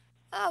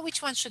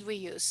 which one should we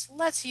use?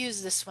 Let's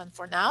use this one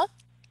for now.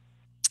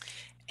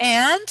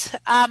 And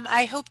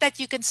I hope that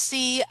you can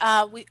see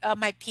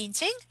my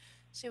painting.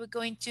 So we're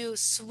going to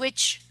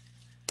switch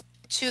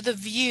to the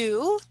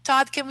view.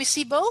 Todd, can we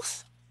see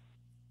both?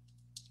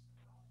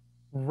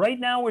 Right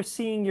now we're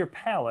seeing your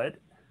palette.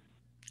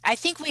 I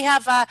think we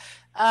have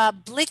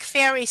BLICK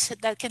fairies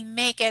that can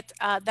make it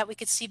that we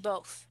could see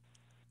both.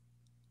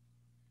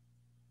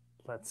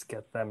 Let's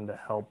get them to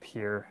help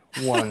here.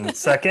 1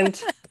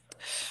 second.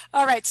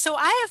 All right, so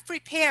I have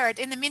prepared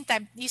in the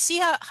meantime, you see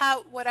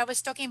how what I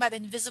was talking about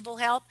invisible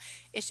help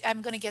is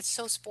I'm going to get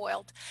so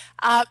spoiled.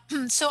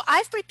 So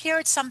I've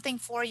prepared something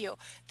for you.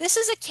 This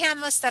is a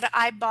canvas that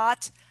I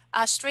bought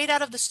straight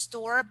out of the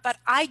store, but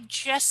I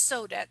just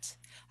sewed it.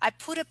 I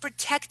put a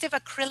protective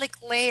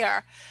acrylic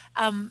layer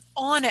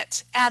on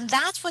it, and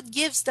that's what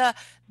gives the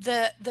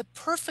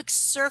perfect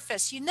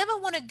surface. You never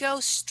want to go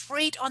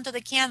straight onto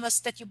the canvas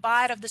that you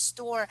buy out of the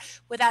store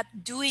without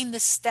doing the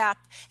step.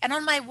 And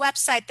on my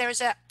website,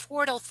 there's a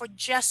portal for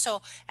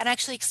gesso and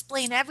actually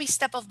explain every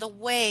step of the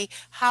way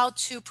how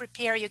to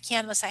prepare your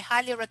canvas. I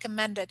highly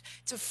recommend it.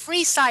 It's a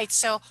free site,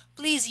 so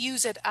please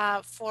use it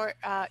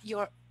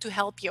to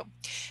help you.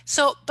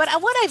 So, but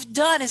what I've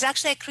done is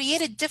actually I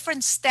created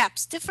different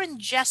steps,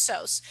 different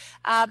gessos.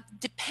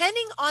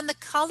 Depending on the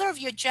color of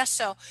your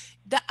gesso,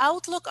 the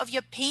outlook of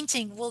your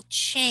painting will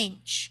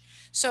change.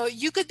 So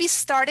you could be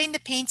starting the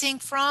painting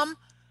from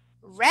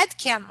red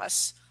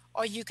canvas,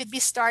 or you could be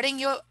starting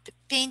your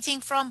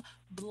painting from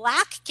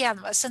black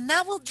canvas, and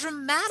that will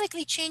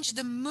dramatically change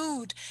the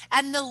mood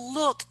and the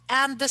look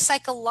and the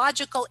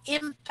psychological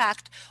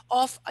impact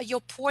of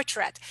your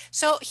portrait.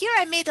 So here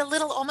I made a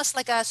little almost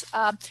like a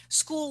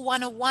school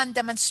 101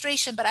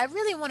 demonstration, but I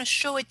really want to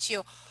show it to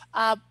you.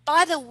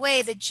 By the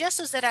way, the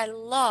gessos that I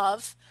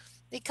love,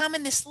 they come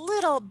in these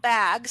little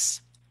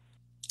bags.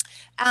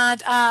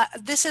 And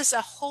this is a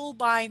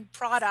Holbein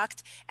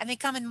product, and they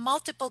come in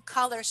multiple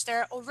colors.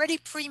 They're already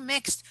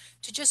pre-mixed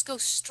to just go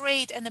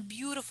straight and a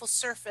beautiful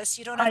surface.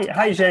 You don't have to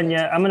Hi,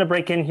 Zhenya. I'm going to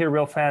break in here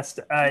real fast.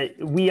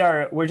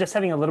 We're just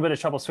having a little bit of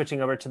trouble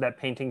switching over to that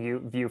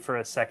painting view for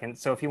a second.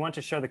 So if you want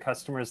to show the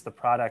customers the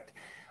product,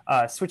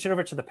 switch it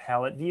over to the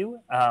palette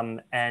view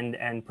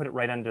and put it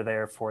right under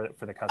there for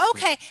the customer.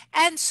 Okay,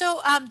 and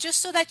so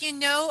just so that you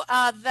know,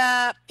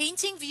 the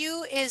painting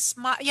view is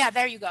my, yeah,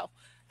 there you go.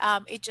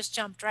 It just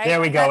jumped, right?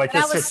 There we go. It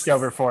just switched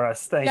over for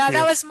us. Thank you. Yeah,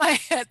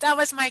 that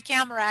was my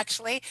camera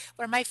actually,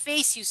 where my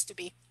face used to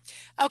be.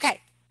 Okay.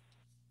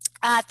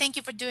 Thank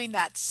you for doing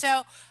that.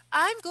 So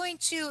I'm going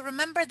to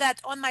remember that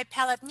on my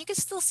palette, and you can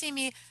still see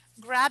me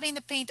grabbing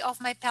the paint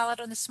off my palette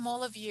on a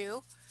smaller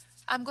view.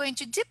 I'm going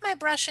to dip my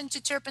brush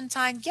into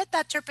turpentine, get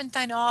that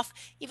turpentine off,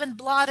 even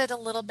blot it a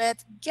little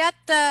bit, get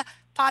the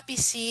poppy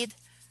seed,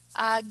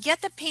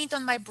 get the paint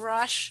on my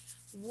brush,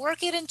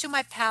 work it into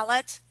my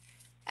palette,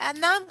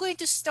 and now I'm going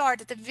to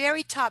start at the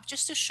very top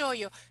just to show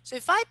you. So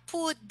if I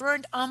put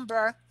burnt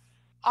umber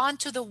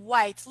onto the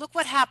white, look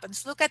what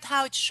happens. Look at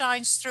how it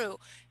shines through.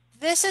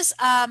 This is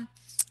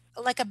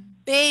like a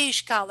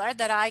beige color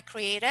that I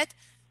created.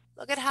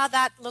 Look at how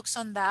that looks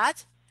on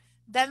that.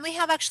 Then we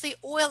have actually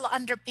oil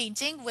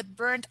underpainting with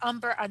burnt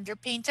umber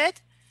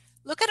underpainted.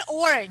 Look at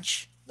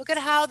orange. Look at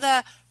how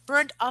the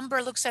burnt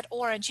umber looks at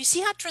orange. You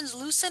see how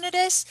translucent it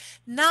is?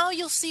 Now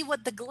you'll see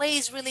what the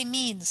glaze really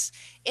means.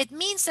 It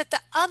means that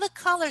the other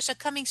colors are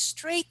coming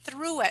straight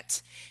through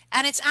it,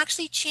 and it's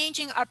actually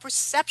changing our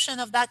perception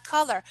of that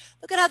color.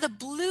 Look at how the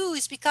blue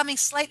is becoming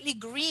slightly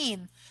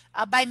green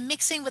by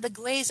mixing with the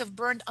glaze of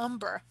burnt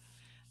umber.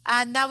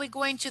 And now we're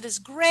going to this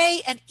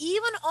gray, and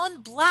even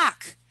on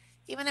black,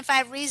 even if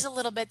I raise a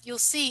little bit, you'll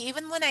see,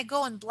 even when I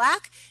go in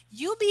black,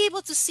 you'll be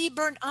able to see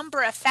burnt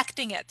umber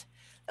affecting it.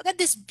 Look at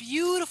this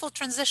beautiful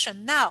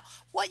transition. Now,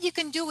 what you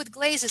can do with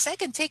glaze is I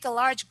can take a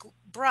large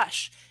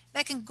brush and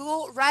I can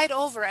go right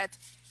over it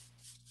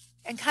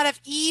and kind of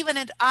even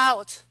it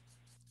out,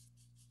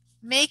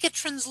 make it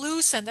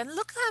translucent, and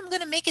look how I'm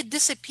going to make it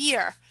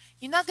disappear.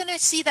 You're not going to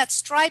see that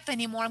stripe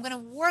anymore. I'm going to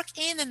work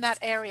in that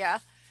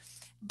area.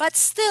 But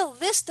still,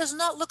 this does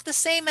not look the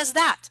same as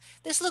that.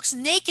 This looks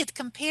naked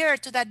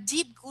compared to that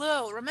deep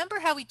glow.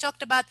 Remember how we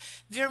talked about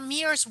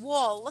Vermeer's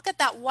wall? Look at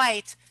that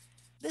white.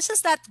 This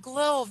is that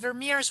glow of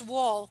Vermeer's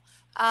wall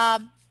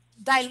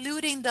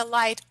diluting the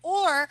light.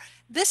 Or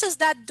this is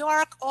that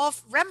dark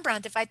of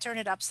Rembrandt, if I turn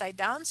it upside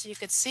down so you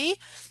could see.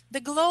 The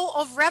glow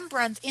of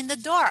Rembrandt in the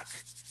dark.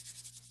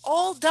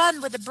 All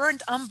done with the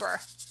burnt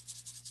umber.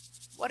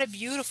 What a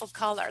beautiful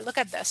color. Look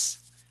at this.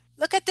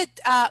 Look at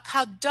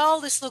how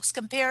dull this looks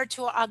compared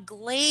to a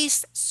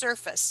glazed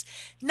surface.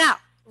 Now,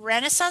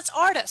 Renaissance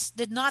artists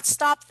did not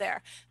stop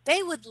there.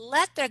 They would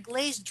let their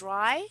glaze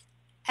dry,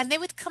 and they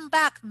would come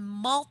back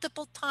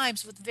multiple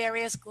times with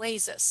various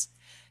glazes.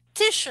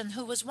 Titian,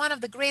 who was one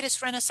of the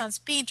greatest Renaissance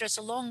painters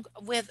along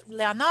with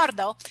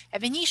Leonardo, a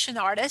Venetian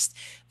artist,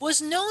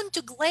 was known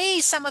to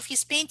glaze some of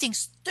his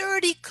paintings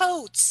 30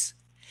 coats.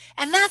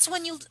 And that's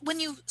when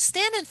you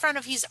stand in front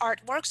of his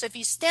artwork. So if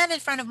you stand in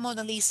front of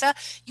Mona Lisa,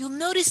 you'll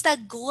notice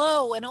that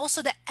glow, and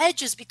also the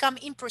edges become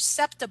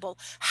imperceptible.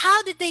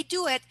 How did they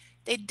do it?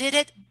 They did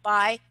it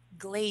by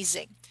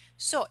glazing.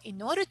 So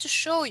in order to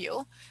show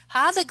you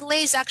how the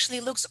glaze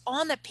actually looks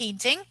on a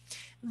painting,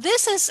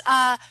 this is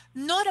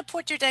not a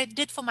portrait I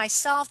did for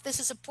myself. This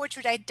is a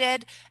portrait I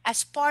did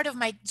as part of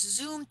my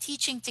Zoom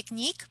teaching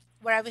technique,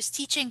 where I was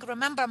teaching,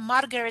 remember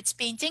Margaret's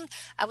painting?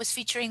 I was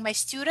featuring my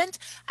student.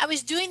 I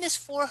was doing this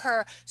for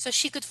her so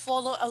she could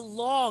follow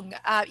along,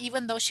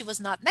 even though she was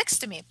not next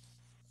to me.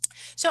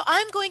 So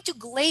I'm going to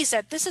glaze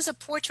it. This is a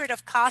portrait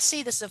of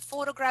Cassie. This is a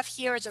photograph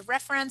here as a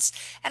reference,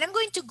 and I'm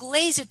going to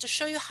glaze it to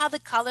show you how the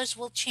colors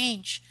will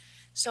change.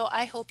 So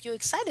I hope you're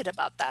excited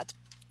about that.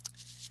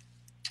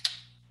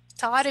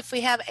 Todd, if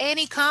we have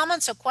any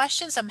comments or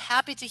questions, I'm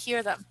happy to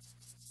hear them.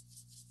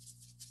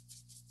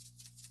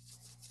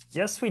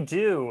 Yes, we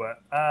do.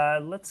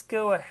 Let's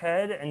go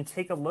ahead and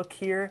take a look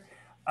here.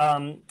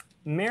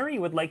 Mary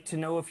would like to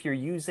know if you're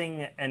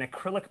using an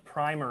acrylic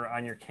primer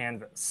on your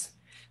canvas.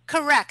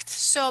 Correct.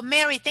 So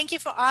Mary, thank you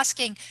for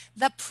asking.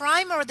 The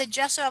primer or the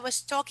gesso I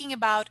was talking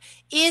about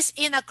is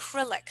in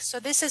acrylic. So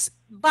this is,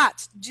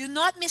 but do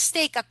not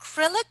mistake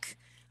acrylic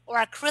or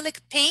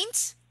acrylic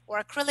paint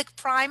or acrylic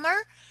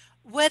primer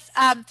with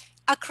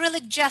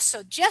acrylic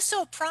gesso.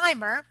 Gesso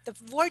primer, the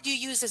word you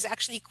use is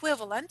actually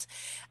equivalent,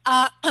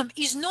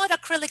 is not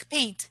acrylic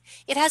paint.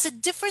 It has a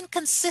different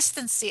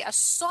consistency, a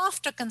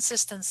softer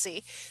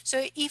consistency.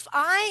 So if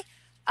I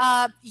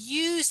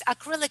used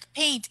acrylic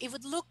paint, it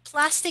would look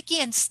plasticky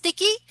and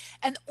sticky,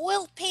 and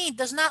oil paint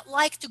does not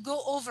like to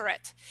go over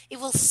it. It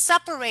will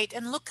separate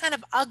and look kind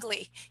of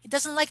ugly. It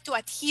doesn't like to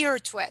adhere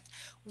to it.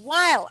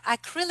 While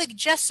acrylic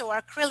gesso or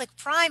acrylic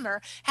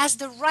primer has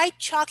the right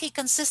chalky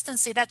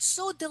consistency that's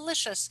so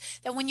delicious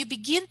that when you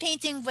begin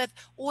painting with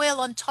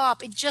oil on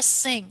top, it just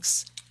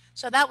sinks.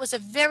 So that was a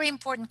very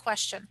important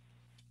question.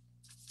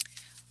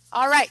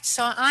 All right,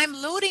 so I'm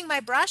loading my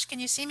brush. Can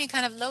you see me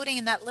kind of loading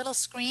in that little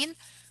screen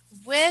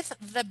with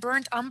the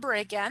burnt umber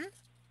again?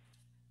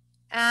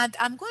 And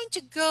I'm going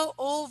to go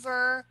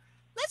over,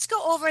 let's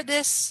go over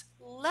this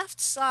left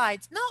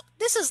side. No,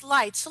 this is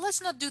light, so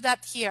let's not do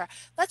that here.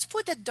 Let's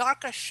put a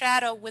darker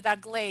shadow with our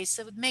glaze,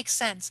 so it would make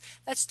sense.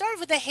 Let's start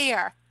with the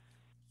hair.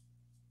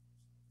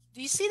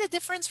 Do you see the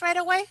difference right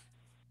away?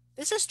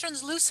 This is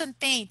translucent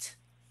paint.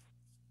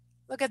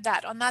 Look at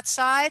that on that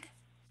side.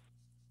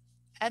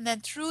 And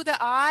then through the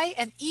eye,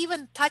 and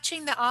even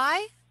touching the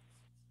eye.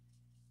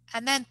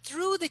 And then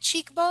through the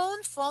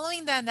cheekbone,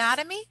 following the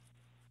anatomy.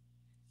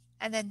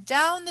 And then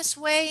down this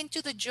way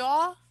into the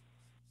jaw.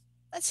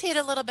 Let's hit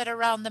a little bit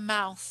around the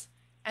mouth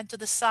and to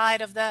the side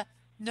of the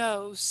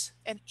nose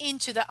and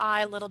into the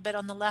eye a little bit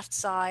on the left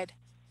side.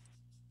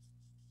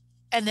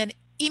 And then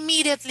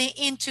immediately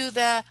into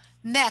the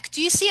neck. Do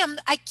you see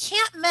I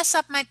can't mess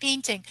up my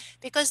painting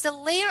because the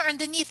layer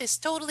underneath is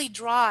totally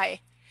dry.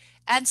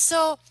 And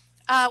so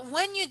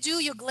when you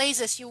do your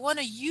glazes, you want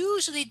to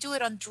usually do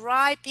it on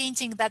dry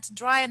painting that's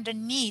dry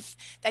underneath,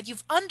 that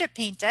you've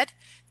underpainted.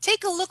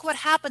 Take a look what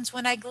happens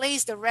when I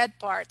glaze the red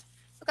part.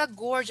 Look how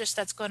gorgeous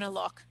that's going to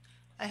look.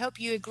 I hope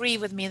you agree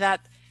with me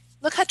that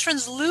look how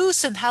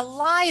translucent, how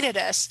light it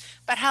is,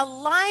 but how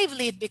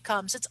lively it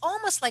becomes. It's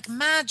almost like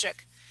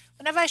magic.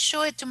 Whenever I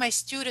show it to my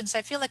students,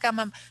 I feel like I'm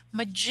a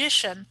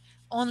magician,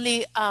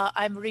 only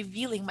I'm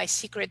revealing my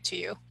secret to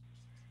you.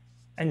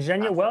 And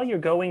Zhenya, while you're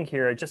going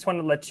here, I just want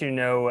to let you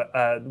know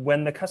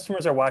when the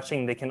customers are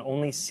watching, they can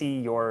only see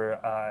your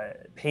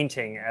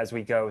painting as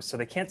we go, so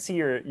they can't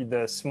see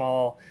the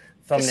small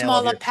The thumbnail of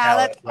smaller your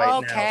palette? palette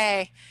right now.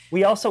 Okay.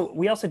 We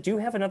also do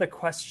have another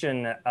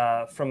question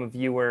from a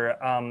viewer.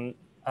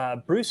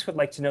 Bruce would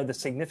like to know the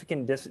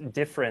significant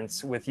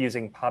difference with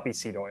using poppy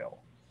seed oil.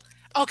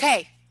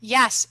 Okay.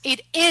 Yes,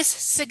 it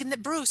is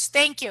Bruce,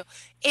 thank you.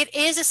 It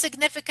is a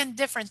significant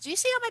difference. Do you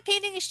see how my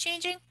painting is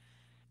changing?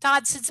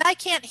 Todd, since I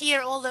can't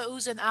hear all the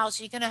oohs and ahs,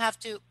 you're going to have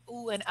to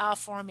ooh and ah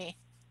for me.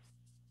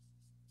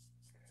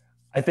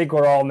 I think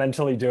we're all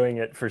mentally doing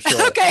it for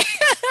sure. Okay.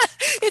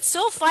 It's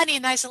so funny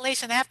in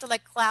isolation. I have to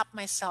like clap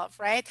myself,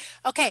 right?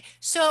 Okay.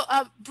 So,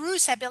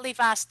 Bruce, I believe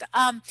asked,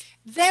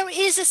 there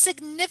is a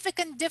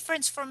significant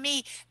difference for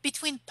me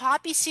between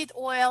poppy seed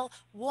oil,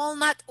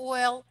 walnut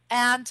oil,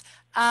 and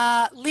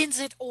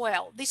linseed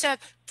oil. These are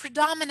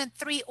predominant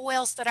three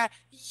oils that are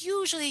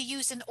usually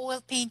used in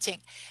oil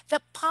painting.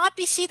 The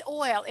poppy seed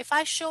oil, if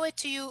I show it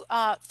to you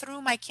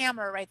through my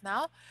camera right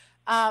now,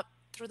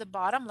 through the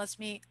bottom, let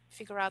me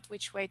figure out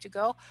which way to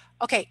go.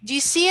 Okay, do you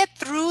see it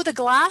through the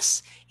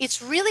glass?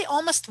 It's really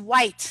almost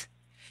white.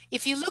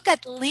 If you look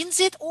at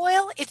linseed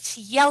oil, it's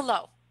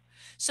yellow.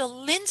 So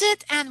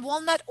linseed and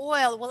walnut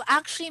oil will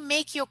actually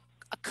make your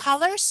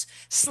colors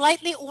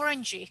slightly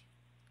orangey.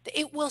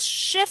 It will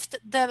shift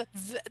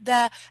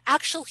the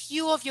actual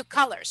hue of your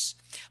colors.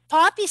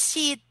 Poppy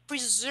seed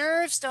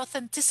preserves the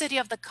authenticity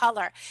of the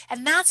color,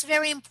 and that's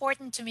very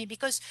important to me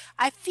because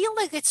I feel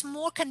like it's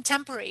more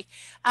contemporary.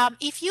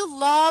 If you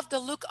love the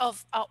look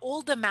of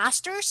older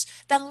masters,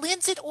 then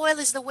linseed oil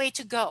is the way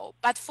to go.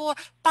 But for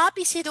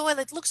poppy seed oil,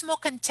 it looks more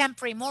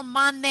contemporary, more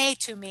Manet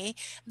to me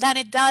than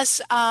it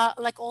does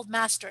like old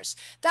masters.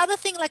 The other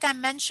thing, like I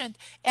mentioned,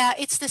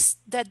 it's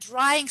the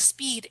drying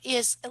speed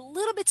is a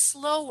little bit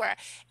slower.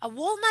 A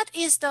walnut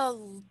is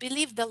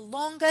believe the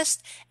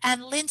longest,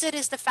 and linseed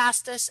is the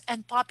fastest,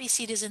 and poppy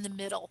seed is in the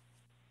middle.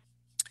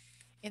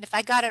 And if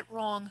I got it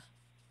wrong,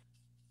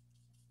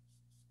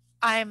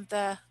 I'm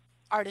the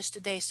artist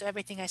today, so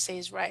everything I say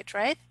is right,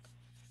 right?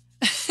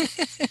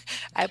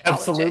 I apologize.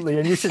 Absolutely,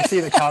 and you should see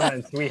the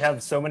comments. We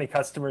have so many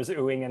customers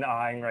oohing and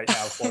eyeing right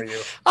now for you.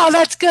 Oh,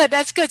 that's good.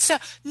 That's good. So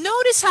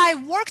notice how I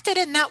worked it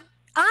in. Now,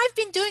 I've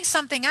been doing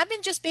something. I've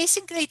been just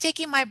basically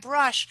taking my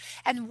brush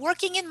and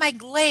working in my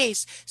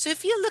glaze. So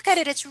if you look at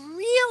it, it's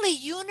really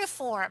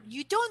uniform.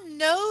 You don't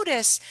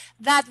notice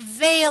that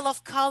veil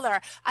of color.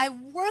 I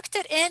worked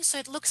it in so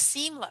it looks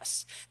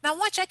seamless. Now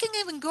watch, I can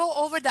even go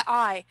over the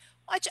eye.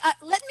 Watch,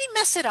 let me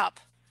mess it up.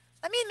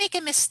 Let me make a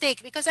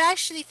mistake because I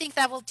actually think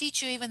that will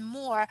teach you even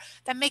more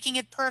than making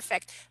it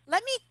perfect.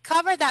 Let me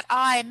cover that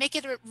eye and make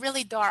it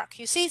really dark.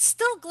 You see, it's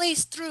still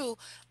glazed through,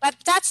 but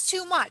that's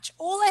too much.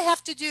 All I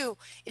have to do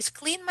is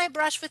clean my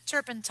brush with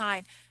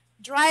turpentine,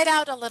 dry it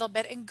out a little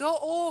bit, and go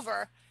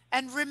over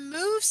and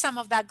remove some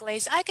of that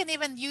glaze. I can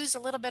even use a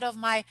little bit of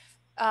my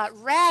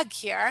rag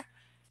here.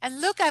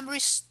 And look, I'm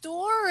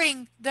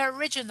restoring the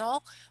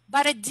original,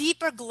 but a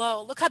deeper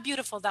glow. Look how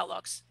beautiful that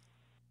looks.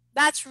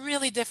 That's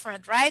really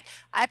different, right?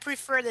 I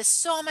prefer this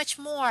so much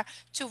more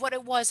to what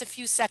it was a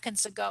few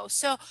seconds ago.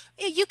 So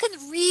you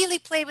can really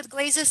play with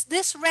glazes.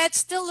 This red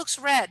still looks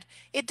red.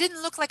 It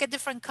didn't look like a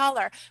different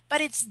color,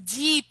 but it's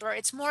deeper.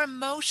 It's more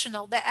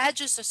emotional. The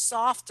edges are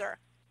softer.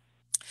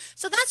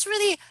 So that's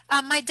really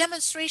my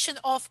demonstration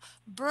of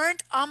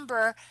burnt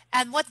umber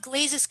and what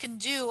glazes can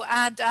do.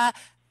 And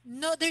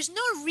no, there's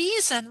no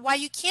reason why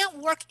you can't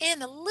work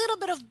in a little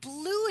bit of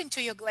blue into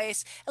your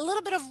glaze, a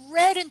little bit of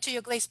red into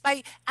your glaze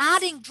by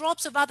adding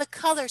drops of other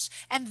colors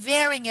and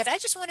varying it. I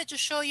just wanted to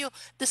show you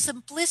the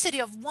simplicity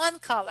of one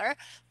color,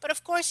 but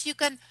of course you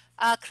can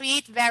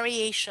create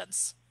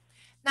variations.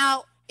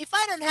 Now, if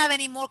I don't have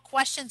any more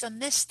questions on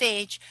this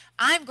stage,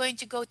 I'm going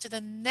to go to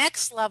the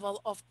next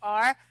level of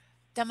our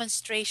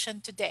demonstration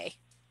today.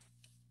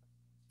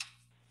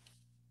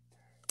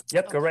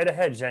 Yep, go right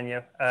ahead,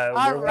 Zhenya. All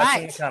We're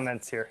watching right. the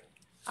comments here.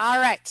 All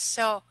right.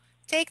 So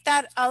take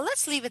that.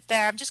 Let's leave it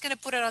there. I'm just going to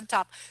put it on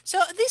top.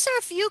 So these are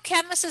a few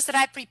canvases that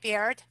I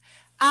prepared.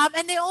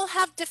 And they all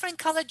have different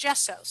colored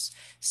gessos.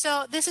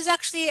 So this is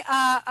actually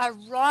a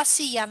raw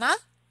sienna.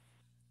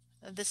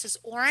 This is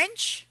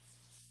orange.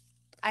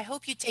 I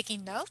hope you're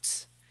taking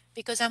notes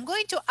because I'm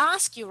going to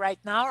ask you right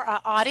now, our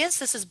audience,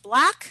 this is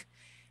black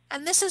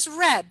and this is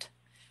red.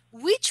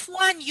 which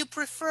one you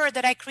prefer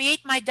that I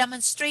create my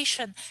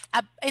demonstration.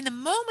 In a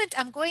moment,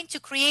 I'm going to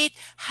create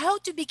how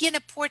to begin a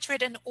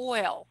portrait in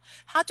oil,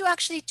 how to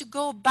actually to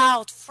go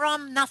about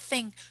from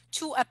nothing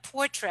to a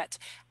portrait.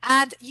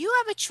 And you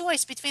have a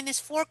choice between these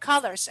four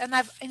colors. And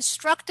I've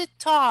instructed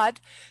Todd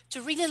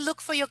to really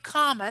look for your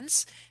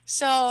comments.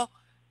 So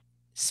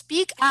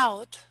speak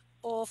out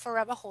or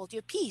forever hold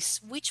your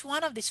peace. Which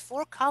one of these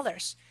four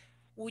colors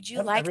would you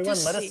Yep, like to everyone,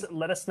 see?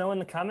 let us know in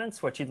the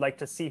comments what you'd like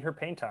to see her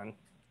paint on.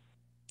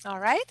 All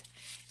right.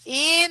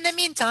 In the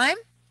meantime,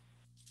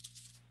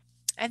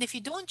 and if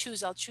you don't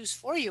choose, I'll choose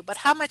for you. But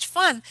how much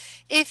fun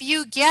if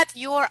you get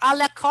your a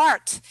la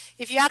carte,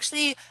 if you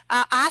actually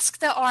ask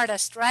the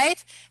artist,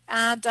 right?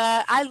 And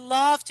I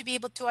love to be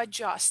able to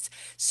adjust.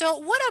 So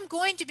what I'm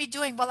going to be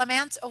doing while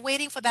I'm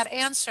waiting for that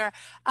answer,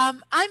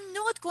 I'm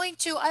not going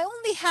to, I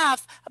only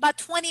have about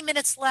 20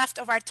 minutes left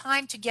of our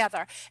time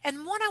together.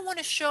 And what I want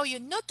to show you,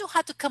 not to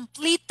how to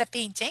complete the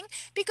painting,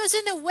 because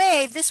in a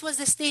way, this was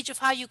the stage of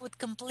how you would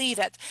complete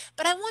it.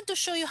 But I want to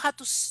show you how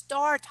to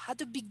start, how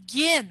to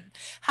begin,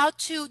 how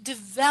to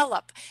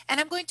develop. And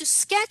I'm going to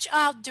sketch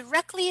out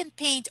directly in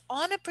paint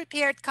on a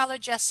prepared color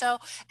gesso,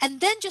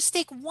 and then just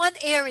take one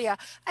area.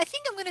 I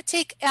think I'm going to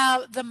take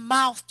the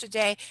mouth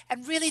today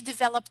and really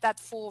develop that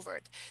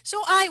forward.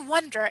 So I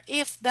wonder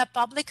if the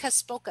public has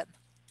spoken.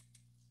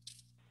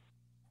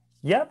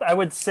 Yep, I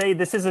would say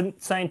this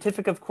isn't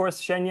scientific, of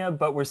course, Zhenya,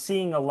 but we're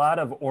seeing a lot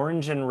of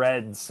orange and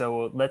red.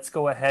 So let's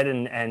go ahead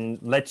and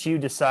let you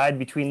decide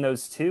between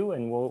those two,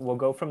 and we'll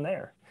go from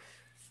there.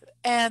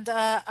 And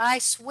I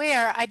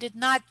swear I did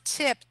not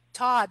tip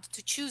Todd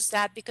to choose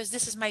that because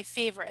this is my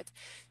favorite.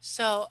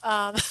 So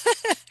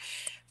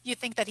you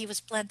think that he was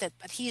planted,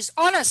 but he's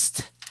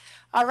honest.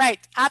 All right,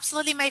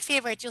 absolutely my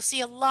favorite. You'll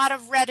see a lot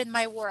of red in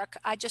my work.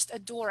 I just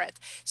adore it.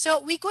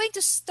 So we're going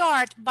to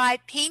start by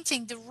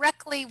painting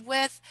directly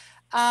with,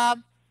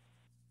 and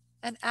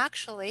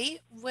actually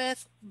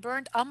with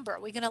burnt umber.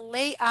 We're going to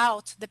lay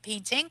out the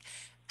painting.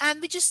 And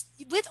we just,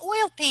 with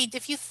oil paint,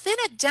 if you thin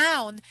it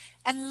down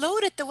and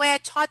load it the way I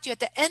taught you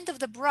at the end of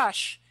the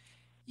brush,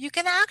 you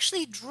can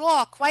actually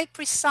draw quite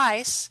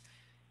precise,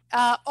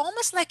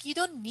 almost like you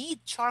don't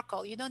need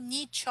charcoal. You don't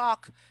need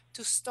chalk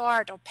to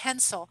start or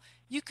pencil.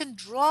 You can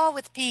draw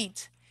with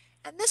paint.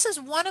 And this is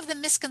one of the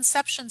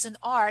misconceptions in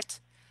art.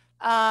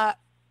 Uh,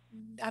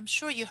 I'm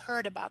sure you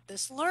heard about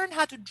this. Learn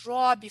how to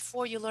draw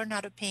before you learn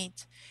how to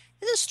paint.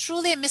 This is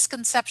truly a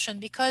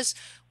misconception because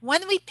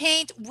when we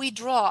paint, we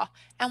draw.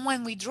 And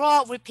when we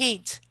draw, we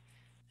paint.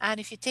 And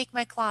if you take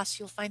my class,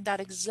 you'll find out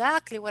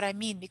exactly what I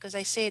mean because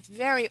I say it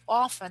very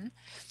often.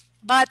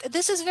 But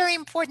this is very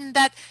important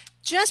that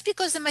just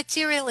because the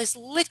material is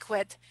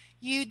liquid,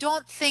 you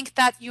don't think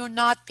that you're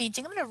not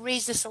painting. I'm going to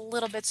raise this a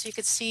little bit so you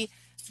could see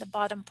the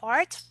bottom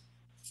part.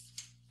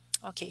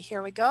 Okay,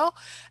 here we go.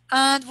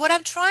 And what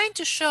I'm trying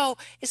to show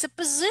is the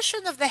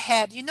position of the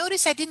head. You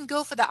notice I didn't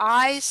go for the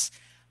eyes.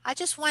 I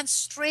just went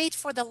straight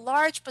for the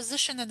large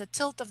position and the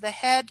tilt of the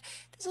head.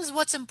 This is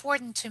what's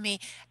important to me.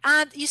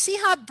 And you see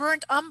how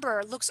burnt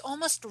umber looks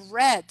almost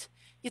red.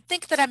 You'd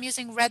think that I'm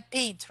using red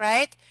paint,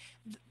 right?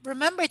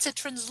 Remember, it's a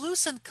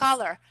translucent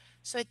color,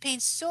 so it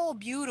paints so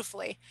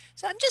beautifully.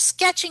 So I'm just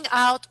sketching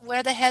out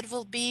where the head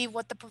will be,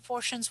 what the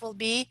proportions will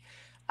be.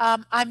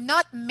 I'm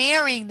not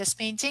marrying this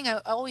painting.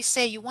 I always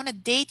say you want to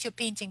date your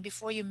painting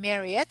before you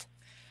marry it,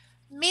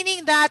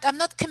 meaning that I'm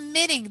not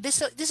committing.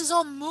 This is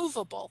all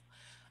movable.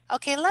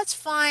 Okay, let's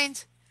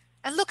find,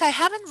 and look, I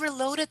haven't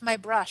reloaded my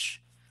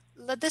brush.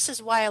 This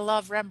is why I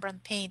love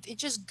Rembrandt paint. It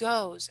just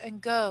goes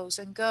and goes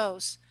and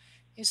goes.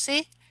 You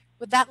see,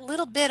 with that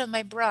little bit of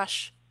my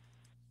brush.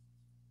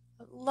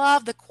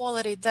 Love the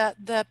quality,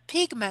 the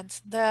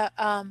pigment, the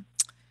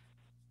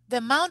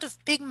amount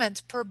of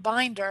pigment per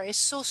binder is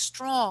so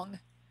strong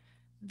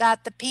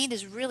that the paint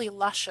is really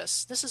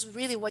luscious. This is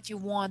really what you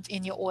want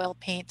in your oil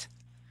paint.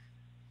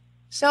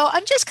 So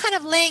I'm just kind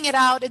of laying it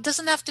out. It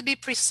doesn't have to be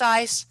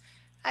precise.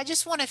 I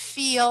just want to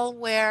feel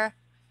where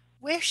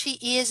she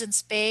is in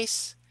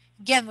space.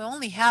 Again, we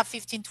only have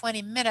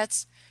 15-20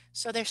 minutes,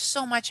 so there's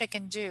so much I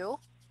can do.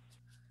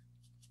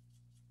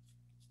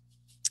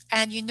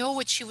 And you know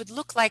what she would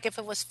look like if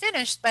it was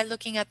finished by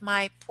looking at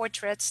my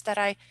portraits that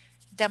I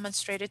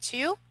demonstrated to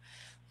you.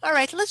 All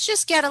right, let's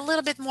just get a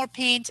little bit more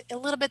paint, a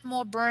little bit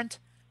more burnt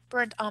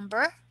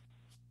umber.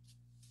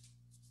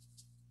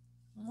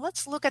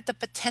 Let's look at the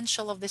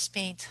potential of this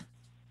paint.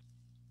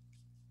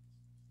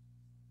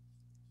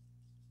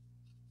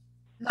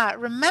 Now,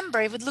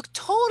 remember, it would look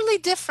totally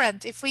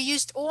different if we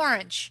used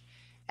orange,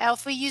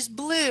 if we used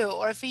blue,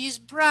 or if we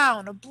used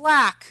brown or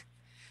black.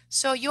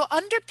 So you're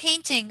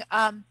underpainting.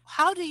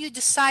 How do you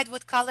decide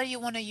what color you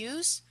want to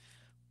use?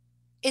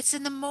 It's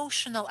an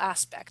emotional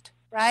aspect,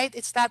 right?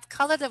 It's that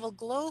color that will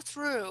glow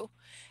through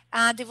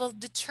and it will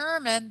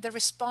determine the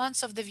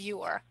response of the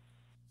viewer.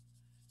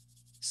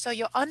 So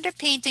your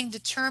underpainting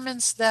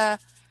determines the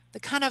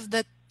kind of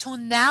the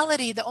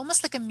tonality, the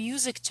almost like a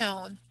music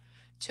tone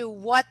to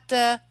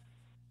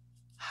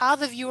how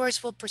the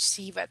viewers will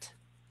perceive it.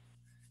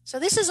 So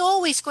this is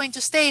always going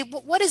to stay.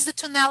 What is the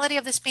tonality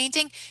of this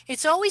painting?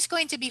 It's always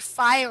going to be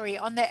fiery,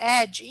 on the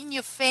edge, in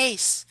your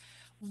face,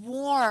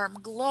 warm,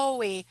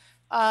 glowy,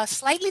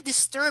 slightly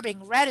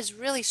disturbing. Red is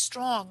really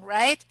strong,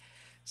 right?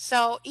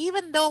 So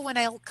even though when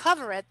I'll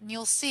cover it, and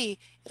you'll see,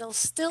 it'll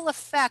still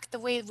affect the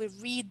way we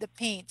read the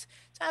paint.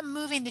 So I'm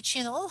moving the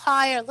chin a little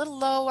higher, a little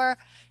lower,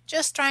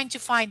 just trying to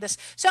find this.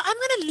 So I'm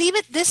going to leave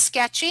it this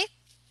sketchy.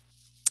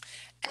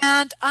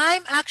 And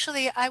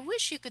I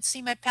wish you could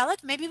see my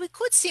palette. Maybe we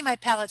could see my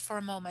palette for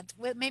a moment.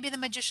 Maybe the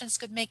magicians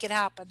could make it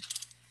happen.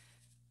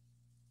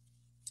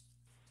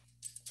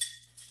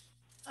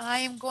 I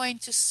am going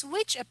to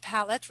switch a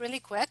palette really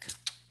quick.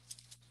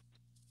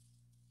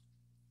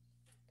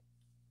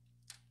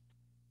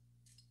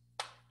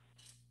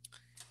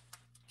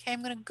 Okay,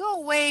 I'm going to go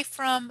away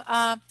from,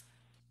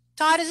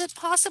 Todd, is it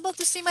possible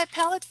to see my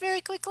palette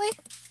very quickly?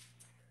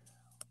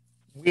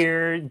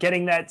 We're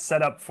getting that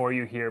set up for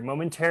you here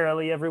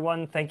momentarily,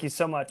 everyone. Thank you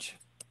so much.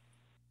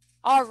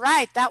 All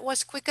right, that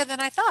was quicker than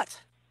I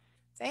thought.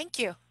 Thank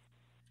you.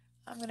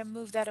 I'm going to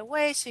move that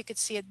away so you could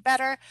see it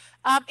better.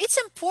 It's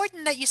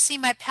important that you see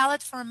my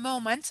palette for a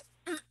moment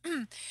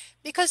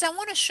because I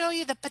want to show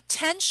you the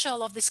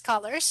potential of these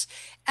colors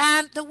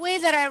and the way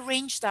that I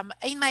arrange them.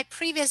 In my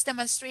previous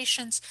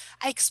demonstrations,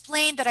 I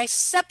explained that I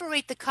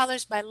separate the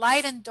colors by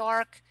light and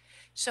dark.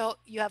 So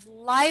you have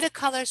lighter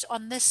colors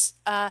on this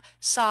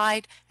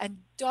side and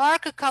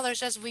darker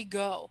colors as we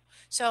go.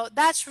 So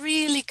that's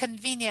really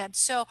convenient.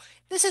 So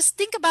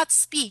think about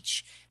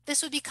speech.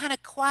 This would be kind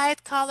of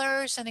quiet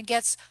colors and it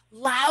gets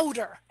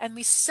louder and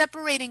we're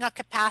separating our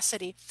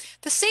capacity.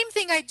 The same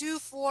thing I do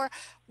for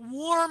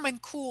warm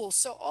and cool.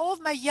 So all of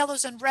my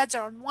yellows and reds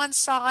are on one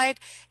side,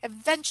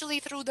 eventually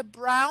through the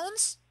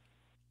browns.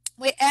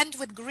 We end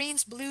with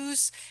greens,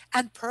 blues,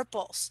 and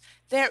purples.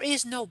 There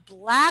is no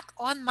black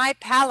on my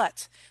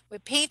palette. We're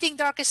painting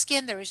darker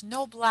skin. There is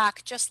no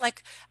black, just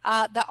like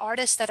the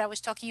artist that I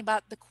was talking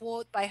about, the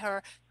quote by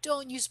her,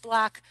 don't use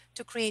black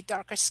to create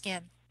darker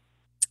skin.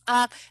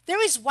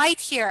 There is white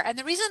here, and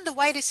the reason the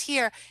white is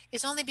here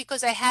is only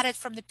because I had it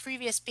from the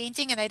previous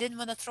painting and I didn't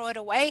want to throw it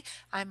away.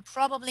 I'm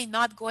probably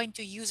not going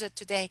to use it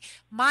today.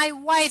 My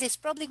white is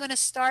probably going to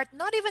start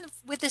not even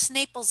with this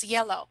Naples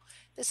yellow.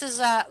 This is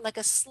like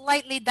a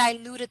slightly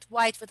diluted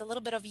white with a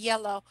little bit of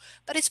yellow,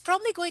 but it's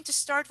probably going to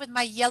start with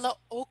my yellow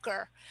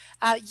ochre.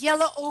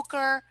 Yellow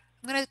ochre,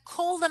 I'm going to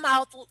call them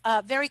out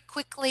very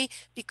quickly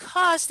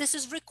because this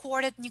is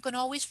recorded and you can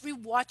always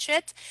rewatch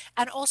it.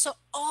 And also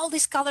all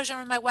these colors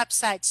are on my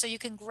website, so you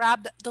can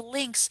grab the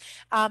links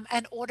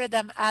and order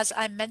them as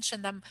I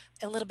mention them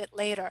a little bit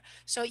later.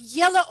 So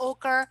yellow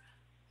ochre,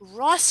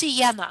 raw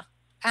sienna,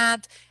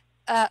 and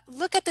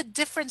look at the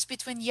difference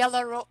between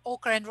yellow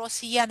ochre and raw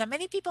sienna.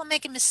 Many people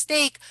make a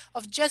mistake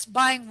of just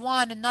buying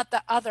one and not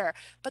the other,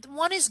 but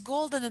one is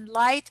golden and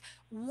light.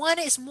 One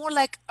is more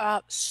like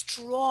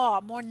straw,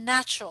 more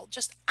natural,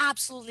 just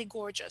absolutely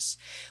gorgeous.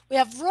 We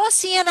have raw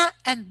sienna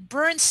and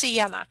burnt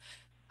sienna.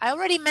 I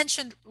already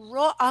mentioned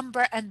raw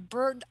umber and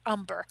burnt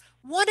umber.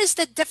 What is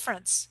the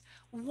difference?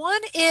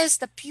 One is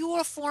the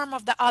pure form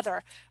of the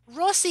other.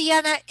 Raw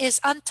sienna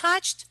is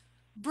untouched.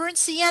 Burnt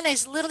sienna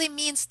is literally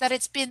means that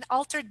it's been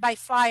altered by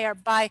fire,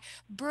 by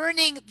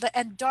burning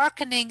and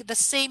darkening the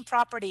same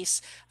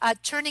properties,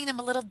 turning them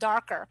a little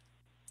darker.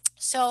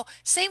 So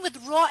same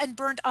with raw and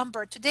burnt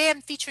umber. Today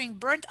I'm featuring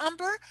burnt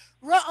umber.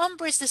 Raw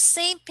umber is the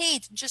same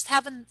paint, just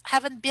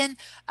haven't been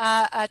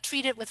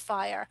treated with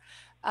fire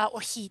or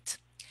heat.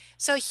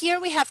 So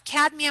here we have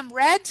cadmium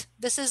red.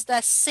 This is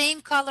the same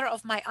color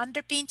of my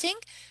underpainting.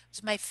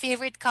 It's my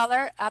favorite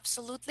color,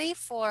 absolutely,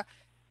 for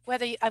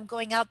whether I'm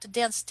going out to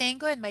dance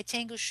tango in my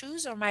tango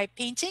shoes or my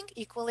painting,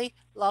 equally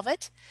love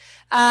it.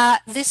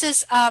 This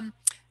is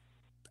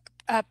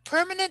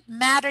permanent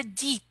matter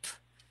deep.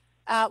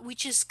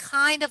 Which is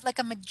kind of like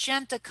a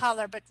magenta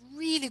color, but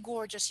really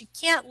gorgeous. You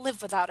can't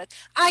live without it.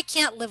 I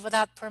can't live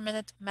without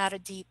permanent matter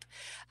deep.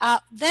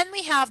 Then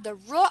we have the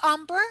raw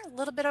umber, a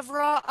little bit of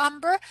raw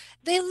umber.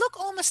 They look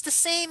almost the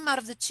same out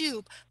of the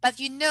tube,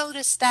 but you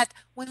notice that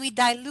when we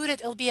dilute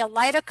it, it'll be a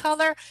lighter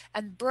color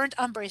and burnt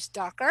umber is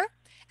darker.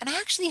 And I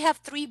actually have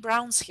three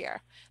browns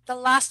here. The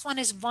last one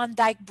is Van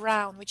Dyke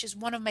brown, which is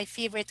one of my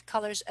favorite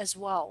colors as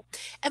well.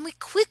 And we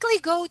quickly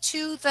go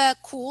to the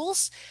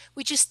cools,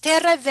 which is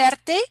Terra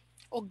Verde,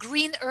 or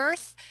green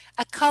earth,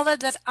 a color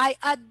that I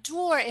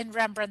adore in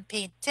Rembrandt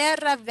paint,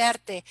 Terra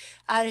Verde.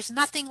 There's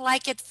nothing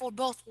like it for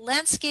both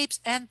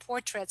landscapes and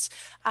portraits.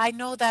 I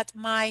know that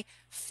my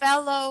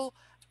fellow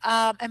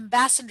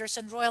ambassadors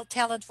and royal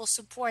talent will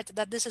support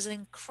that this is an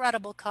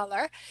incredible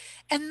color.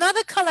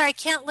 Another color I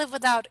can't live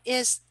without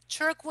is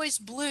turquoise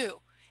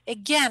blue.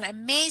 Again,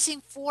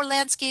 amazing for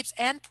landscapes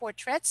and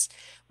portraits.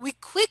 We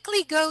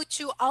quickly go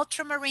to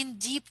ultramarine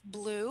deep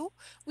blue,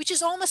 which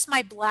is almost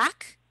my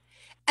black.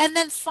 And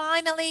then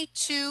finally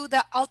to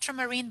the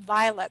ultramarine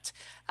violet,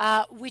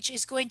 which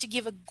is going to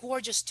give a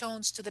gorgeous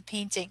tones to the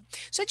painting.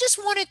 So I just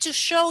wanted to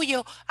show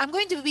you, I'm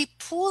going to be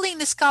pooling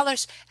these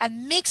colors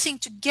and mixing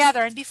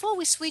together. And before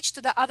we switch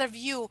to the other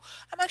view,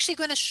 I'm actually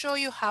going to show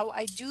you how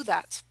I do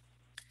that.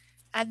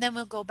 and then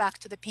we'll go back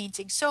to the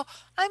painting. So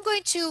I'm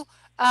going to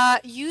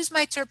use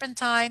my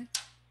turpentine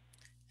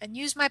and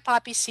use my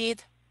poppy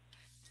seed.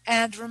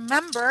 And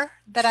remember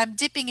that I'm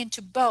dipping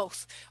into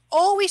both.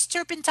 Always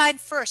turpentine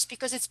first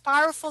because it's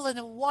powerful and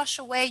it'll wash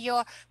away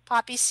your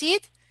poppy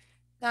seed.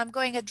 Now I'm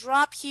going to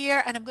drop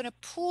here and I'm going to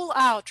pull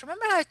out.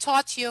 Remember how I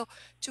taught you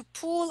to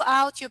pull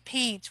out your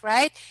paint,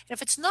 right? And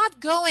if it's not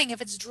going,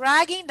 if it's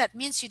dragging, that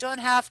means you don't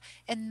have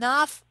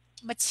enough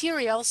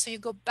material. So you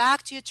go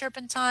back to your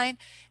turpentine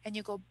and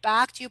you go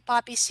back to your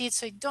poppy seed.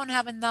 So you don't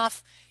have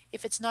enough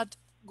if it's not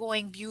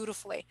going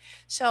beautifully.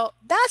 So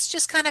that's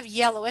just kind of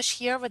yellowish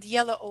here with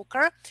yellow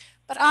ochre,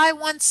 but I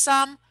want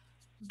some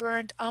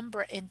burnt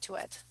umber into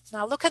it.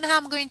 Now look at how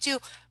I'm going to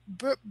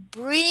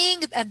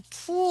bring and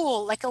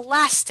pull like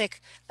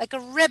elastic, like a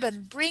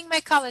ribbon, bring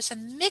my colors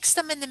and mix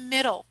them in the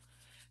middle.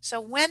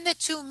 So when the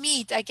two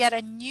meet, I get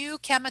a new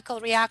chemical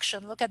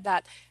reaction. Look at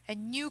that, a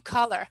new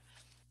color.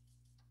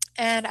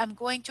 And I'm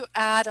going to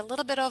add a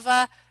little bit of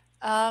a,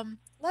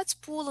 let's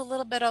pull a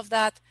little bit of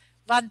that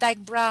Van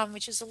Dyke brown,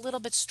 which is a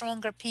little bit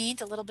stronger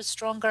paint, a little bit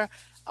stronger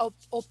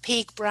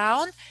opaque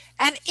brown,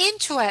 and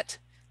into it,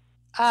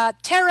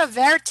 Terra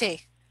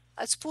Verte.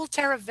 Let's pull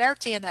Terra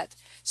Verte in it.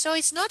 So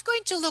it's not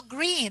going to look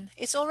green.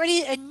 It's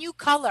already a new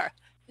color.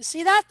 You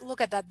see that? Look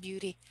at that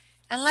beauty.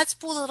 And let's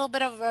pull a little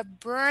bit of a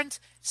burnt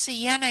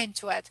sienna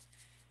into it.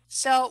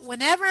 So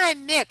whenever I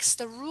mix,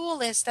 the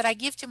rule is that I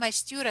give to my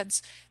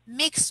students,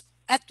 mix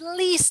at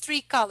least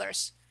 3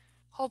 colors,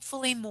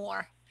 hopefully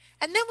more.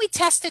 And then we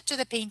test it to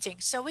the painting.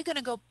 So we're going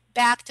to go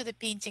back to the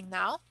painting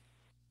now.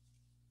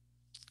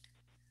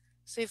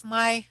 So if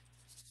my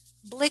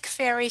Blick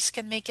fairies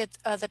can make it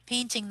the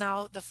painting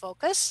now the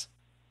focus.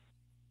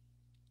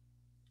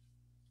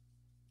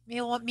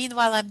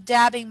 Meanwhile, I'm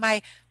dabbing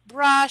my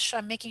brush.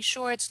 I'm making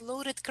sure it's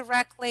loaded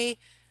correctly.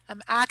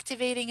 I'm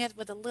activating it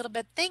with a little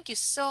bit. Thank you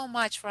so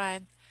much,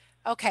 Ryan.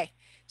 Okay,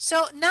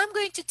 so now I'm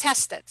going to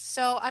test it.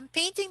 So I'm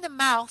painting the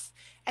mouth,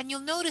 and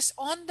you'll notice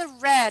on the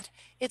red,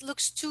 it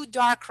looks too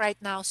dark right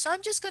now. So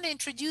I'm just going to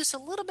introduce a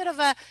little bit of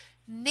a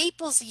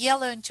Naples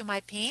yellow into my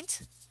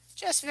paint,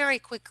 just very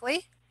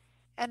quickly,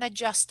 and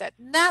adjust it.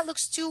 And that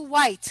looks too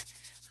white.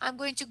 I'm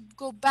going to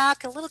go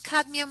back a little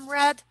cadmium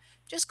red,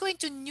 just going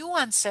to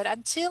nuance it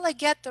until I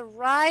get the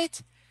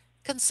right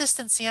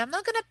consistency. I'm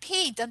not going to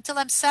paint until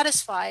I'm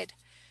satisfied.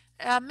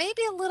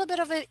 Maybe a little bit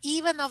of it,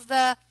 even of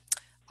the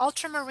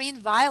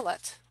ultramarine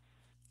violet.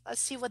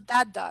 Let's see what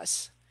that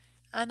does.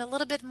 And a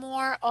little bit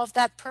more of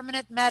that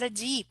permanent matte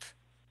deep.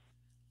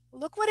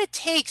 Look what it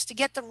takes to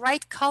get the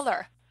right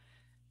color.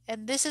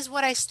 And this is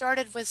what I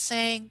started with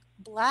saying,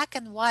 black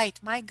and white.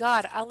 My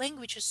God, our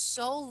language is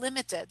so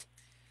limited.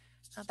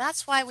 Now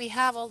that's why we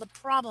have all the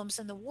problems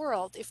in the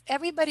world. If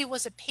everybody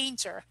was a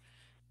painter,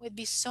 we'd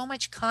be so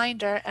much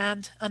kinder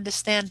and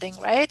understanding,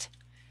 right?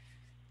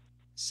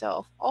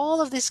 So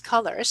all of these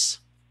colors.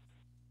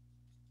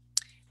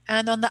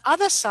 And on the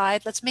other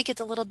side, let's make it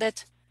a little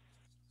bit,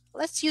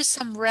 let's use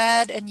some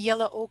red and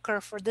yellow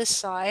ochre for this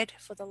side,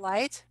 for the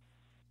light.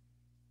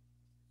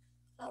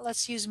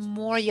 Let's use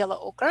more yellow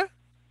ochre.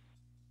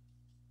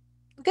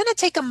 I'm going to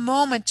take a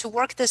moment to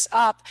work this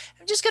up.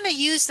 I'm just going to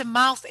use the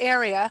mouth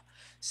area,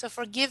 so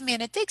forgive me,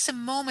 and it takes a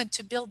moment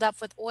to build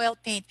up with oil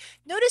paint.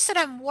 Notice that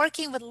I'm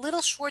working with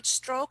little short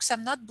strokes.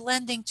 I'm not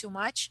blending too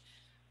much.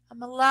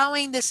 I'm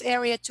allowing this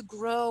area to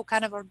grow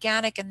kind of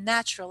organic and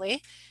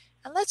naturally.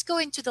 And let's go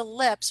into the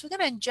lips. We're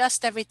going to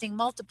adjust everything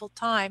multiple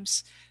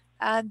times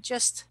and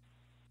just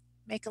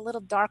make a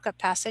little darker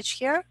passage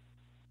here.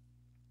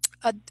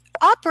 An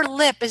upper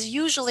lip is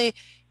usually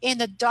in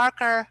a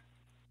darker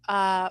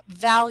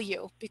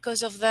value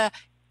because of the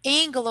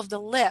angle of the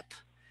lip.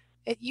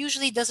 It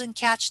usually doesn't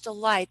catch the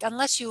light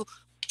unless you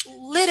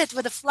lit it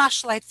with a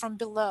flashlight from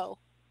below.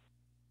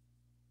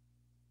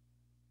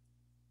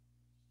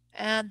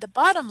 And the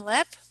bottom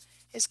lip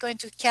is going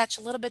to catch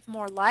a little bit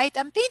more light.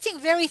 I'm painting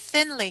very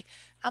thinly.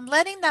 I'm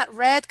letting that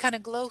red kind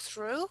of glow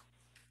through.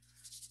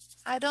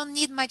 I don't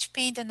need much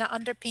paint in the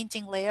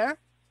underpainting layer.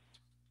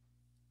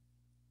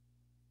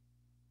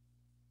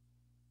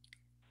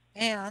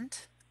 And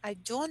I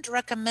don't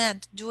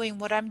recommend doing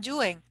what I'm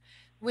doing,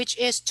 which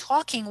is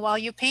talking while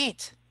you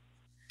paint,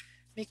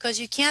 because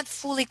you can't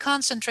fully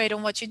concentrate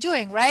on what you're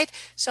doing, right?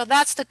 So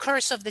that's the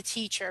curse of the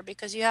teacher,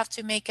 because you have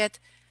to make it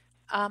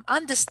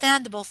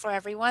understandable for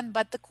everyone,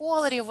 but the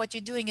quality of what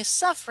you're doing is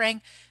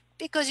suffering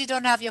because you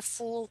don't have your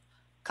full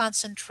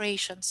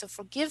concentration. So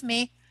forgive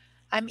me,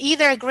 I'm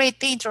either a great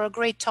painter or a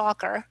great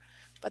talker,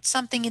 but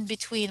something in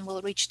between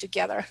will reach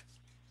together.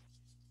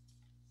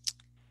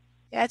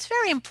 Yeah, it's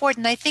very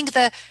important. I think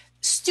the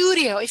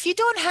studio, if you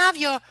don't have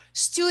your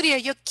studio,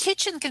 your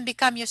kitchen can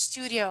become your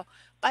studio,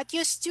 but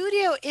your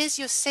studio is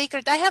your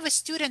sacred. I have a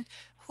student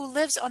who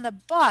lives on a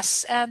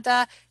bus, and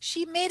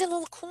she made a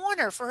little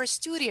corner for her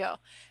studio,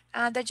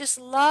 and I just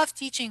love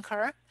teaching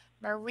her.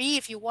 Marie,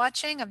 if you're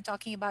watching, I'm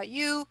talking about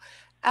you.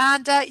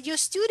 And your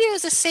studio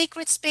is a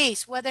sacred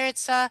space, whether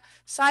it's a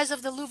size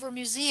of the Louvre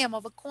Museum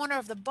or the corner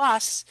of the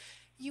bus.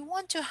 You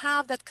want to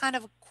have that kind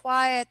of a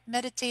quiet,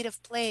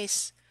 meditative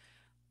place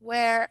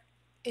where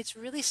it's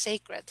really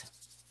sacred.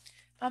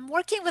 I'm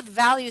working with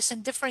values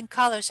in different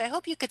colors. I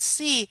hope you could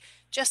see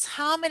just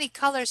how many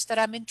colors that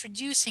I'm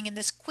introducing in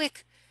this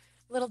quick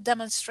little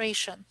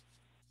demonstration.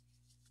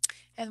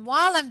 And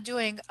while I'm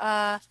doing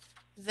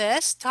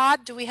this,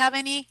 Todd, do we have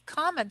any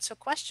comments or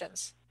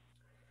questions?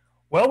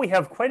 Well, we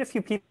have quite a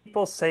few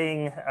people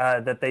saying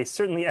that they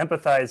certainly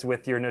empathize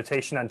with your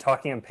notation on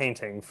talking and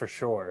painting, for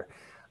sure.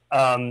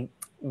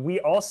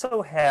 We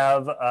also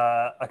have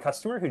a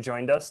customer who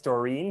joined us,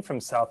 Doreen from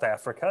South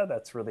Africa.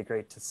 That's really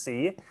great to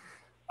see.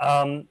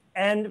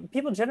 And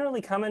people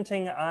generally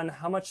commenting on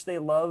how much they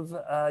love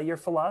your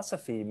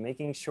philosophy,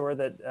 making sure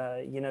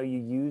that you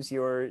use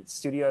your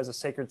studio as a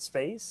sacred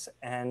space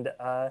and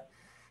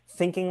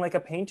thinking like a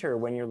painter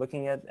when you're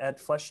looking at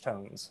flesh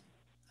tones.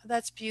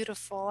 That's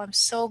beautiful. I'm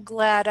so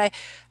glad.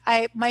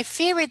 My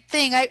favorite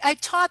thing, I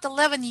taught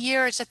 11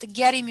 years at the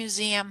Getty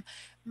Museum.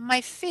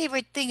 My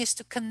favorite thing is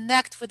to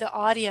connect with the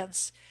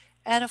audience.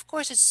 And of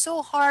course, it's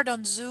so hard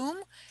on Zoom.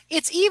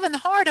 It's even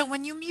harder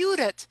when you mute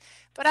it.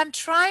 But I'm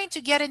trying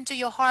to get into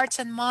your hearts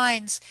and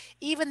minds,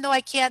 even though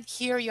I can't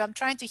hear you. I'm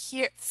trying to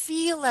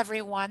feel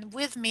everyone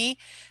with me,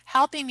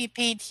 helping me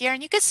paint here.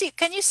 And you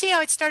can you see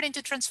how it's starting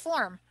to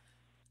transform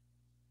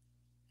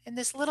in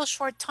this little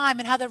short time,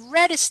 and how the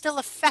red is still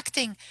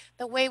affecting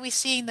the way we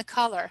see in the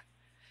color,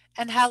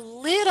 and how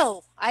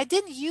little, I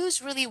didn't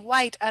use really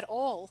white at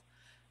all,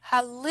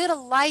 how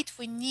little light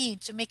we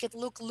need to make it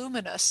look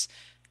luminous.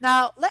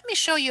 Now, let me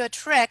show you a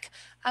trick.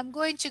 I'm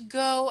going to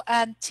go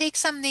and take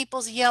some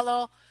Naples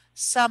yellow,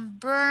 some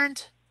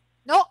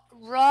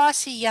raw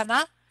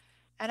sienna,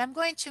 and I'm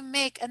going to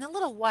make, and a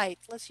little white.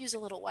 Let's use a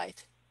little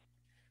white.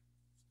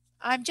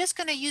 I'm just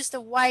going to use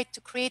the white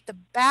to create the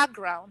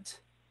background.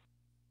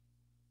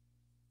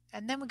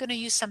 And then we're going to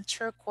use some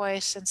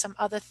turquoise and some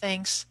other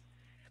things.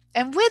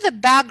 And with the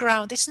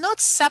background, it's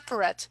not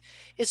separate.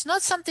 It's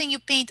not something you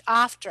paint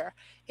after.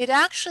 It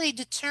actually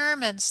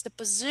determines the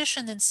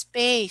position in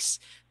space,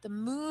 the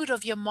mood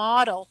of your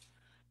model.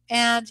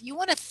 And you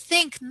want to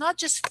think not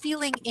just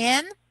feeling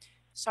in,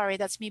 sorry,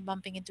 that's me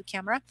bumping into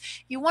camera.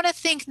 You want to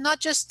think not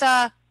just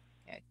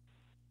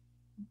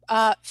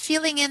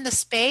filling in the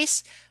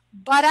space,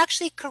 but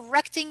actually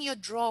correcting your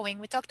drawing.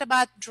 We talked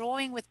about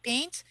drawing with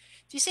paint.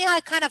 Do you see how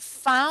I kind of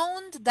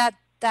found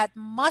that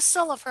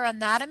muscle of her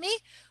anatomy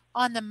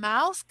on the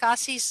mouth,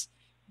 Cassie's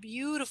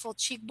beautiful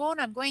cheekbone?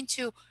 I'm going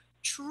to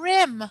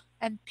trim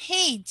and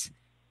paint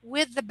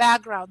with the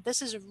background.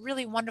 This is a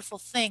really wonderful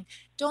thing.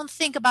 Don't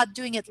think about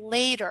doing it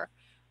later.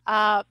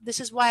 This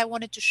is why I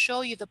wanted to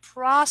show you the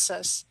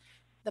process.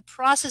 The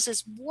process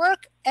is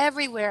work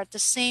everywhere at the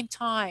same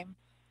time.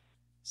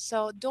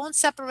 So don't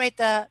separate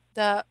the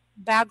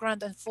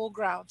background and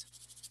foreground.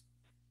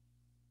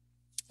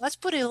 Let's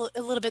put a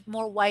little bit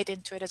more white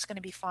into it. It's going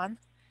to be fun.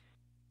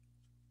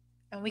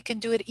 And we can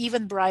do it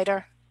even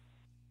brighter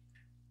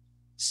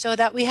so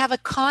that we have a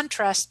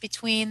contrast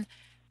between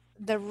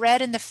the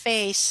red in the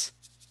face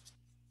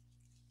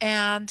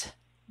and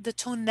the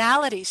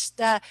tonalities.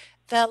 The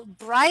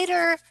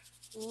brighter,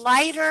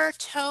 lighter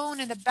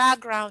tone in the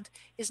background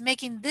is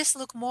making this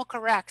look more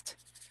correct.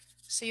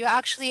 So you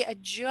actually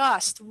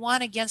adjust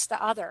one against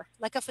the other,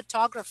 like a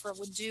photographer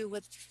would do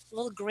with a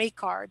little gray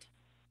card.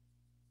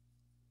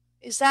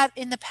 Is that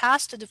in the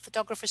past, or do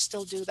photographers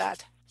still do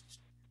that?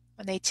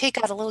 When they take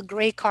out a little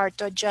gray card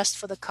to adjust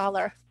for the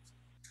color.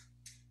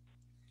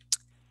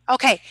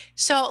 Okay,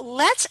 so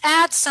let's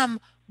add some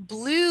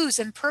blues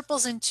and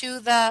purples into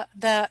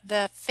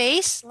the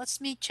face. Let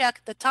me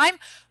check the time.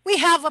 We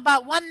have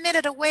about 1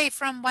 minute away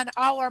from 1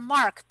 hour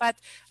mark, but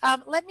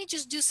let me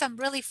just do some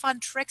really fun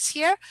tricks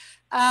here.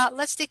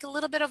 Let's take a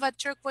little bit of a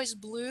turquoise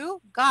blue.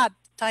 God,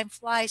 time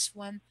flies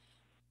when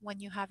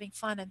you're having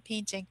fun and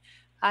painting.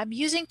 I'm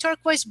using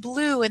turquoise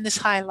blue in this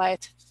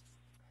highlight.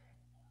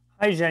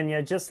 Hi,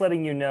 Zhenya. Just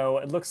letting you know,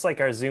 it looks like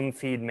our Zoom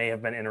feed may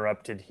have been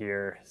interrupted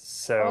here,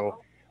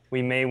 so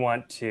we may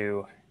want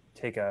to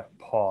take a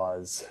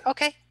pause.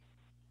 Okay.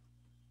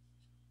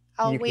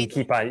 I'll wait.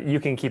 You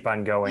can keep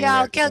on going.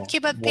 Yeah, there. I'll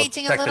keep on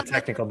painting a check little the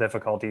technical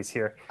difficulties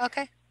here.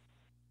 Okay.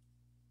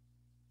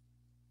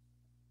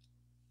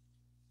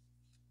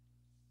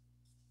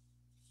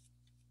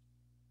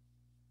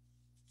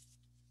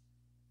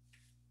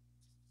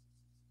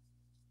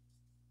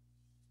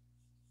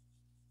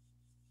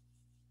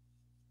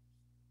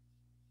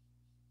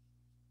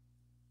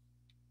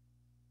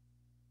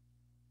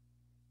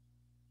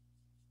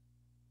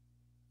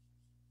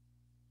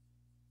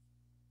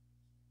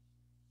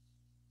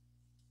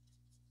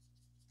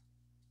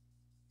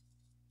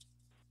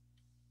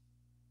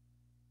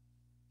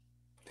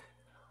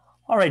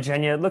 All right,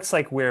 Zhenya, it looks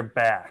like we're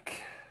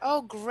back.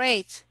 Oh,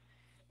 great.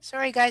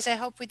 Sorry, guys. I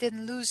hope we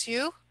didn't lose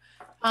you.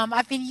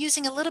 I've been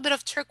using a little bit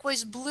of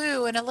turquoise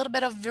blue and a little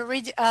bit of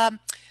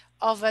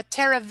a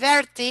terra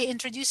verde,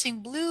 introducing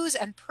blues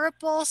and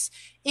purples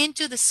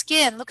into the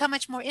skin. Look how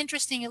much more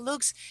interesting it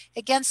looks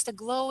against the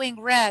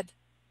glowing red.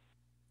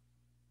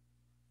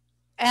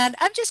 And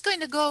I'm just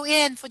going to go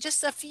in for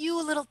just a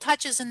few little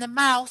touches in the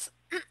mouth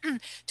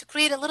to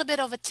create a little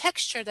bit of a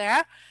texture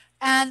there.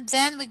 And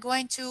then we're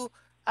going to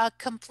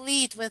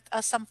complete with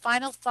some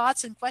final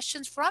thoughts and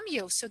questions from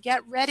you. So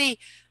get ready.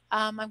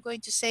 I'm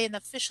going to say an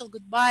official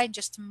goodbye in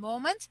just a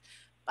moment,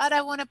 but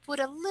I want to put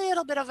a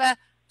little bit of a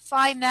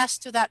finesse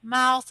to that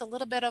mouth, a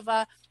little bit of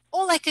a,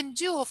 all I can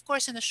do, of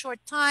course, in a short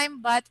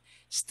time, but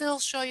still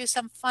show you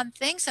some fun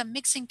things. I'm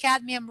mixing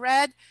cadmium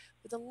red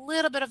with a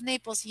little bit of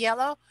Naples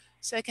yellow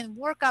so I can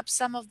work up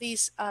some of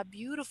these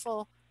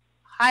beautiful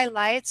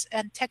highlights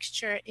and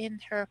texture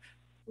in her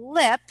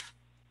lip.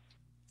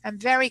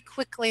 And very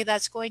quickly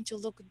that's going to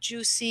look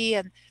juicy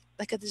and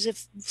like as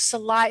if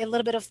saliva, a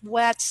little bit of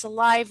wet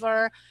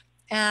saliva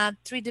and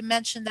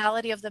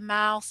three-dimensionality of the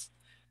mouth,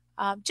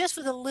 just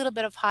with a little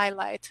bit of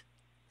highlight.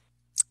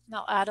 And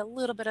I'll add a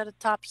little bit at the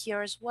top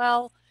here as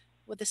well,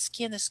 where the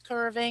skin is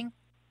curving.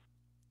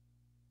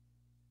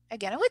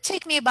 Again, it would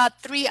take me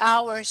about 3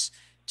 hours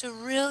to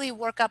really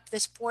work up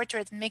this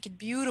portrait and make it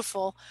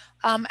beautiful.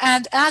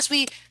 And as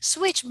we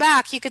switch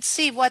back, you could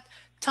see what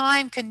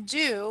time can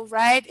do,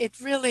 right? It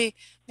really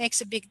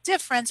makes a big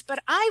difference.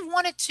 But I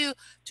wanted to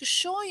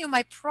show you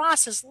my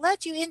process,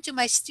 let you into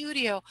my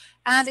studio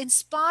and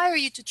inspire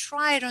you to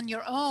try it on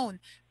your own.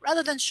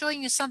 Rather than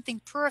showing you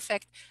something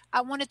perfect,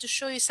 I wanted to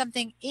show you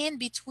something in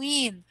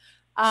between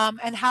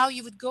and how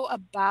you would go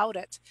about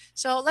it.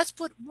 So let's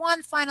put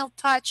one final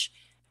touch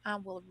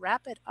and we'll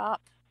wrap it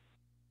up.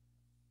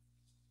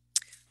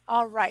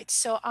 All right,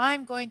 so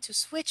I'm going to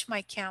switch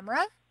my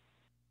camera.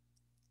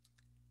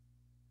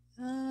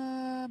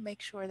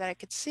 Make sure that I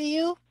could see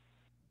you.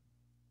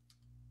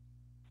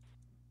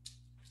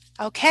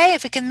 Okay,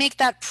 if we can make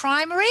that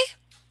primary.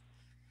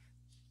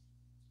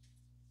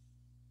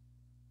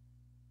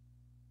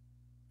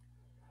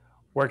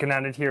 Working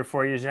on it here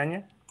for you,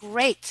 Zhenya.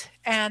 Great,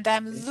 and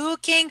I'm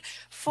looking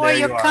for There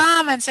your you are.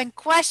 comments and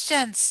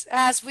questions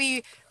as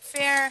we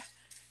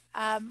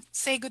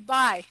say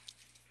goodbye.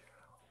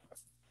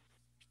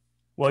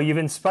 Well, you've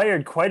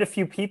inspired quite a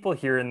few people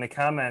here in the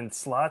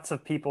comments. Lots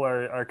of people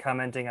are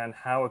commenting on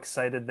how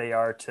excited they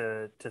are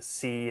to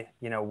see,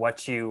 you know,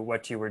 what you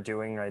were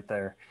doing right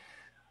there.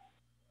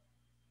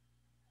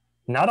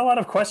 Not a lot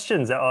of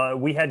questions.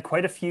 We had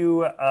quite a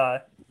few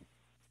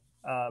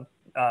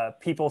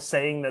people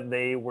saying that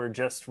they were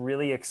just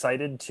really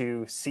excited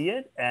to see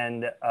it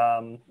and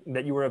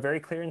that you were a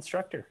very clear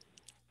instructor.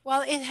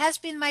 Well, it has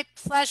been my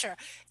pleasure.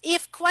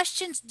 If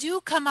questions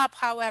do come up,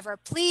 however,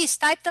 please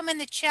type them in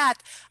the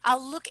chat.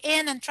 I'll look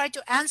in and try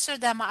to answer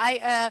them.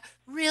 I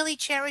really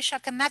cherish a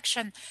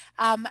connection.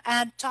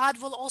 And Todd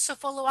will also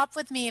follow up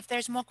with me if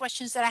there's more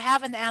questions that I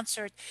haven't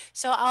answered.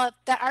 So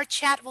our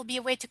chat will be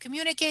a way to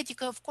communicate. You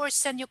can, of course,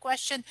 send your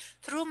question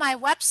through my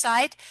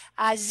website,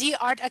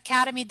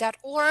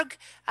 zartacademy.org.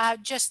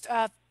 Just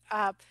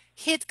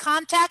hit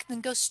contact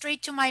and go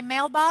straight to my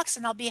mailbox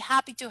and I'll be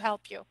happy to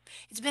help you.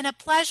 It's been a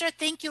pleasure.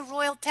 Thank you,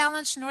 Royal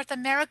Talents North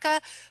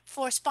America,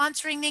 for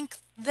sponsoring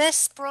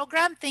this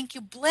program. Thank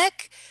you,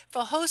 BLICK,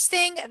 for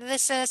hosting.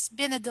 This has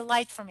been a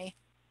delight for me.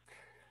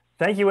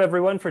 Thank you,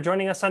 everyone, for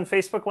joining us on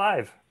Facebook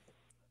Live.